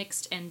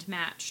and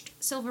matched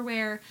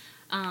silverware,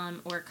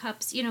 or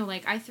cups,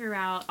 I threw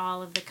out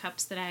all of the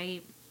cups that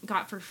I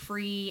got for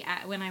free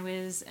when I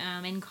was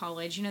in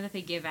college, that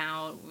they give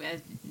out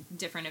at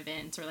different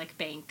events, or like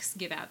banks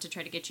give out to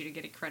try to get you to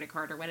get a credit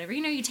card or whatever.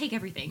 You take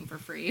everything for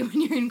free when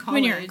you're in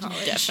college.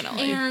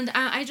 Definitely. And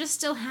I just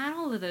still had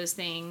all of those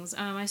things.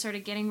 I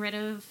started getting rid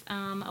of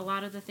a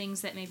lot of the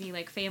things that maybe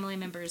like family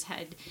members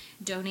had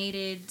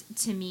donated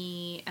to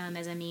me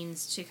as a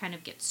means to kind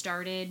of get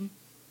started.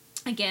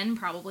 Again,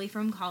 probably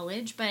from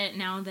college, but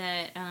now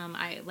that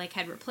I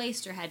had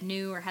replaced or had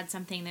new or had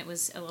something that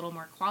was a little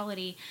more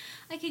quality,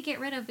 I could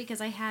get rid of,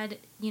 because I had,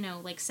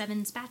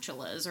 7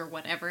 spatulas or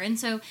whatever. And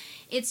so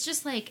it's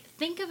just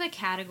think of a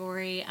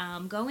category,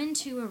 go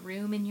into a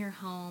room in your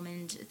home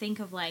and think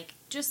of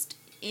just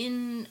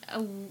in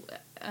a,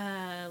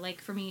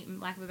 for me,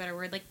 lack of a better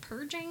word,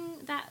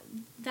 purging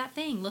that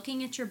thing,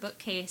 looking at your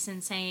bookcase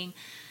and saying,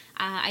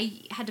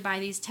 I had to buy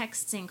these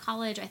texts in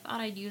college. I thought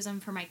I'd use them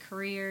for my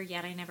career,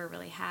 yet I never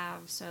really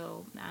have.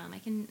 So I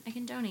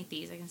can donate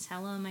these. I can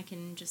sell them. I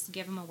can just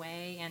give them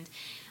away.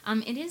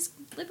 And it is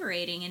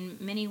liberating in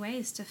many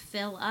ways to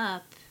fill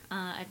up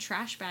a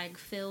trash bag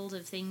filled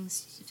with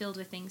things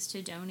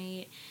to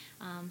donate.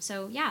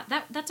 So yeah,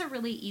 that's a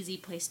really easy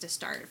place to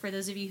start for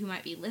those of you who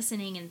might be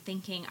listening and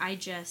thinking, I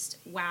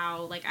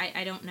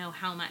don't know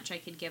how much I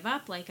could give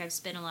up. I've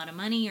spent a lot of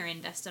money or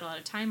invested a lot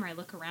of time, or I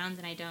look around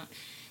and I don't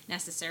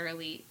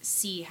necessarily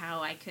see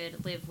how I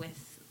could live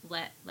with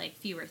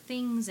fewer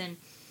things. And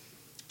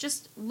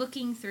just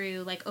looking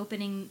through,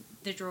 opening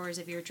the drawers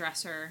of your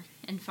dresser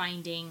and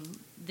finding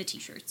the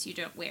t-shirts you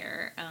don't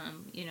wear,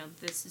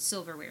 this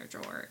silverware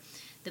drawer,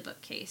 the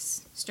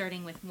bookcase,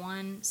 starting with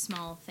one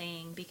small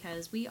thing,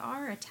 because we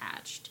are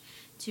attached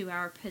to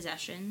our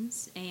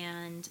possessions,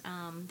 and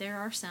there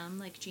are some,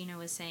 like Gina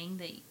was saying,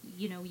 that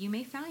you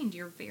may find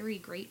you're very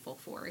grateful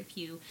for if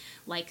you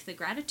like the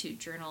gratitude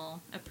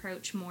journal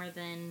approach more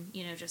than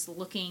just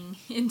looking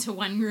into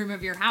one room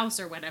of your house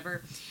or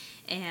whatever.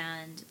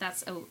 And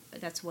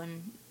that's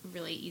one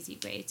really easy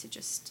way to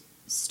just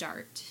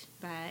start,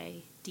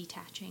 by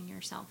detaching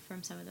yourself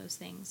from some of those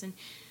things. And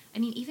I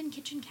mean, even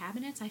kitchen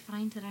cabinets, I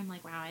find that I'm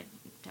like, wow, I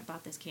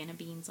bought this can of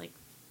beans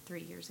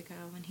 3 years ago,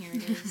 and here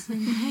it is.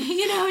 And,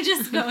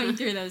 just going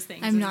through those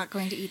things. I'm not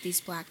going to eat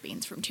these black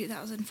beans from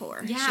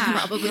 2004. Yeah.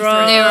 Probably They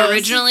were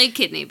originally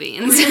kidney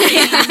beans.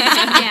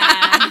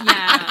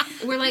 yeah.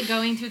 We're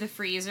going through the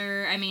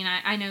freezer. I mean,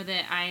 I know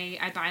that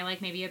I buy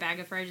maybe a bag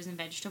of frozen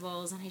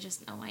vegetables, and I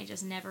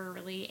just never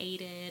really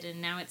ate it,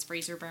 and now it's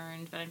freezer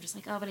burned, but I'm just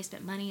but I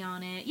spent money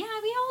on it. Yeah,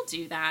 we all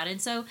do that.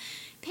 And so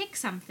pick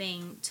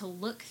something to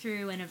look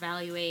through and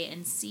evaluate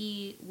and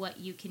see what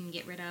you can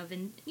get rid of.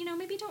 And,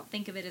 maybe don't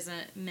think of it as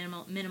a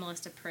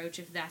minimalist approach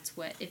if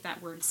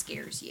that word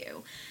scares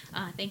you.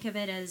 Think of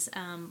it as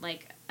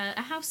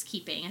a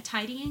housekeeping, a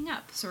tidying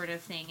up sort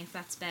of thing, if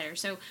that's better.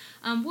 So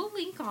we'll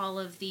link all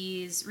of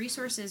these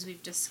resources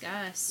we've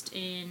discussed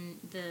in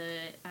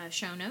the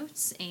show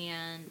notes,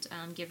 and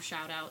give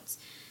shout outs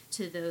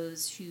to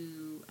those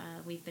who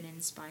we've been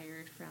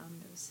inspired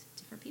from, those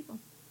different people.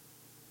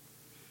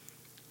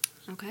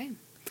 Okay.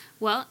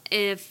 Well,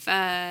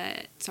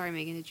 sorry,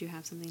 Megan, did you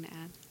have something to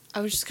add? I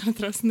was just going to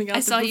throw something out I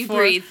there saw you before.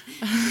 breathe.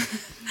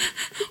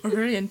 We're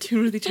very in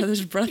tune with each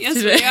other's breath Yes,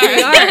 today.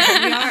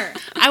 we are.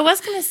 I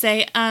was going to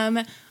say,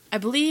 I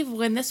believe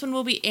when this one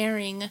will be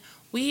airing,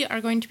 we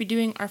are going to be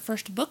doing our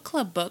first book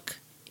club book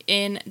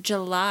in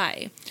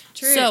July.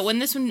 Truth. So when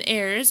this one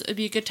airs, it would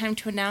be a good time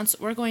to announce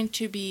we're going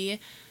to be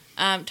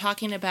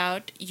talking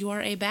about You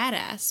Are a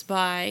Badass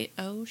by,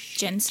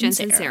 Jen Jen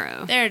Sincero.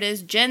 Sincero. There it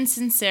is, Jen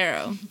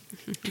Sincero.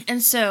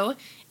 And so,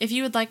 if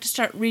you would like to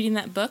start reading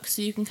that book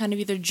so you can kind of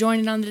either join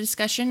in on the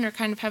discussion or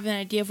kind of have an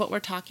idea of what we're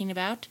talking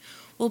about,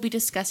 we'll be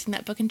discussing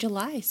that book in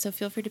July. So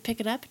feel free to pick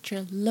it up at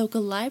your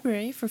local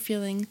library for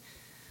feeling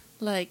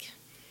like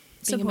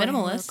being Supporting a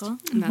minimalist. local.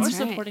 That's Or right.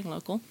 supporting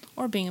local.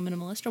 Or being a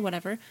minimalist or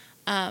whatever.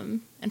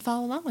 And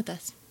follow along with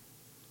us.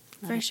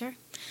 For sure.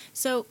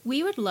 So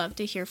we would love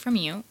to hear from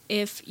you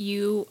if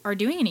you are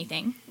doing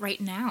anything right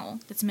now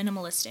that's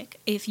minimalistic.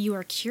 If you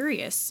are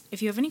curious,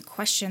 if you have any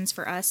questions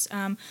for us,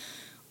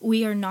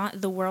 we are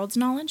not the world's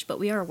knowledge, but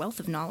we are a wealth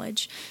of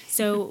knowledge.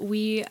 So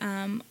we,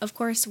 of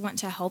course, want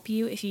to help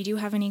you. If you do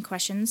have any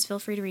questions, feel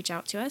free to reach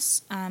out to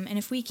us. And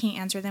if we can't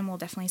answer them, we'll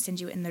definitely send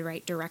you in the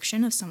right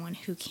direction of someone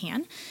who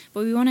can.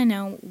 But we want to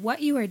know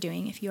what you are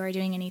doing, if you are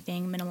doing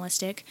anything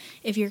minimalistic,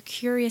 if you're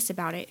curious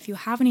about it, if you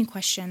have any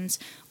questions,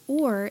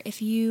 or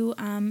if you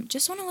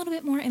just want a little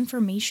bit more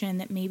information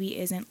that maybe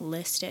isn't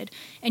listed.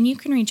 And you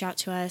can reach out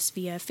to us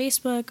via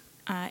Facebook,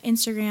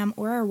 Instagram,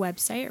 or our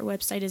website. Our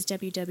website is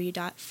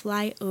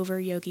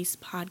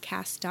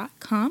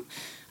www.flyoveryogispodcast.com.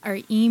 Our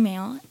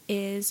email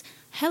is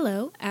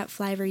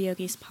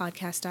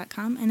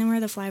hello@flyoveryogispodcast.com. And then we're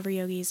the Flyover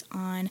Yogis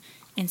on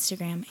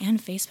Instagram and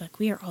Facebook.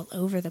 We are all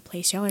over the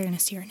place. Y'all are going to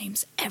see our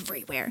names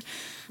everywhere.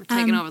 We're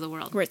taking over the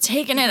world. We're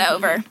taking it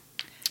over.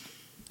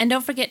 And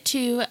don't forget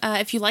to,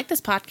 if you like this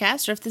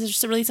podcast or if this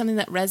is really something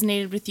that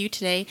resonated with you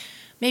today,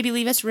 maybe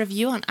leave us a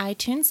review on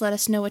iTunes, let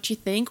us know what you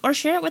think, or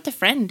share it with a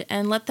friend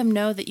and let them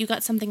know that you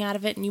got something out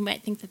of it and you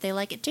might think that they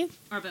like it too.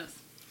 Or both.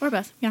 Or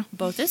both. Yeah.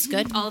 Both is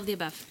good. All of the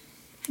above.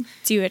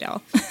 Do it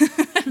all.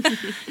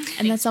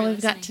 And that's all for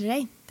we've got listening.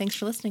 today. Thanks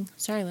for listening.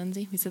 Sorry,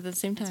 Lindsay. We said that at the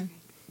same time.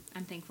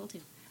 I'm thankful too.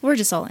 We're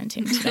just all in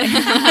tune today.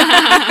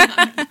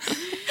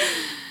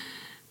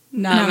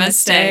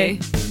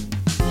 Namaste.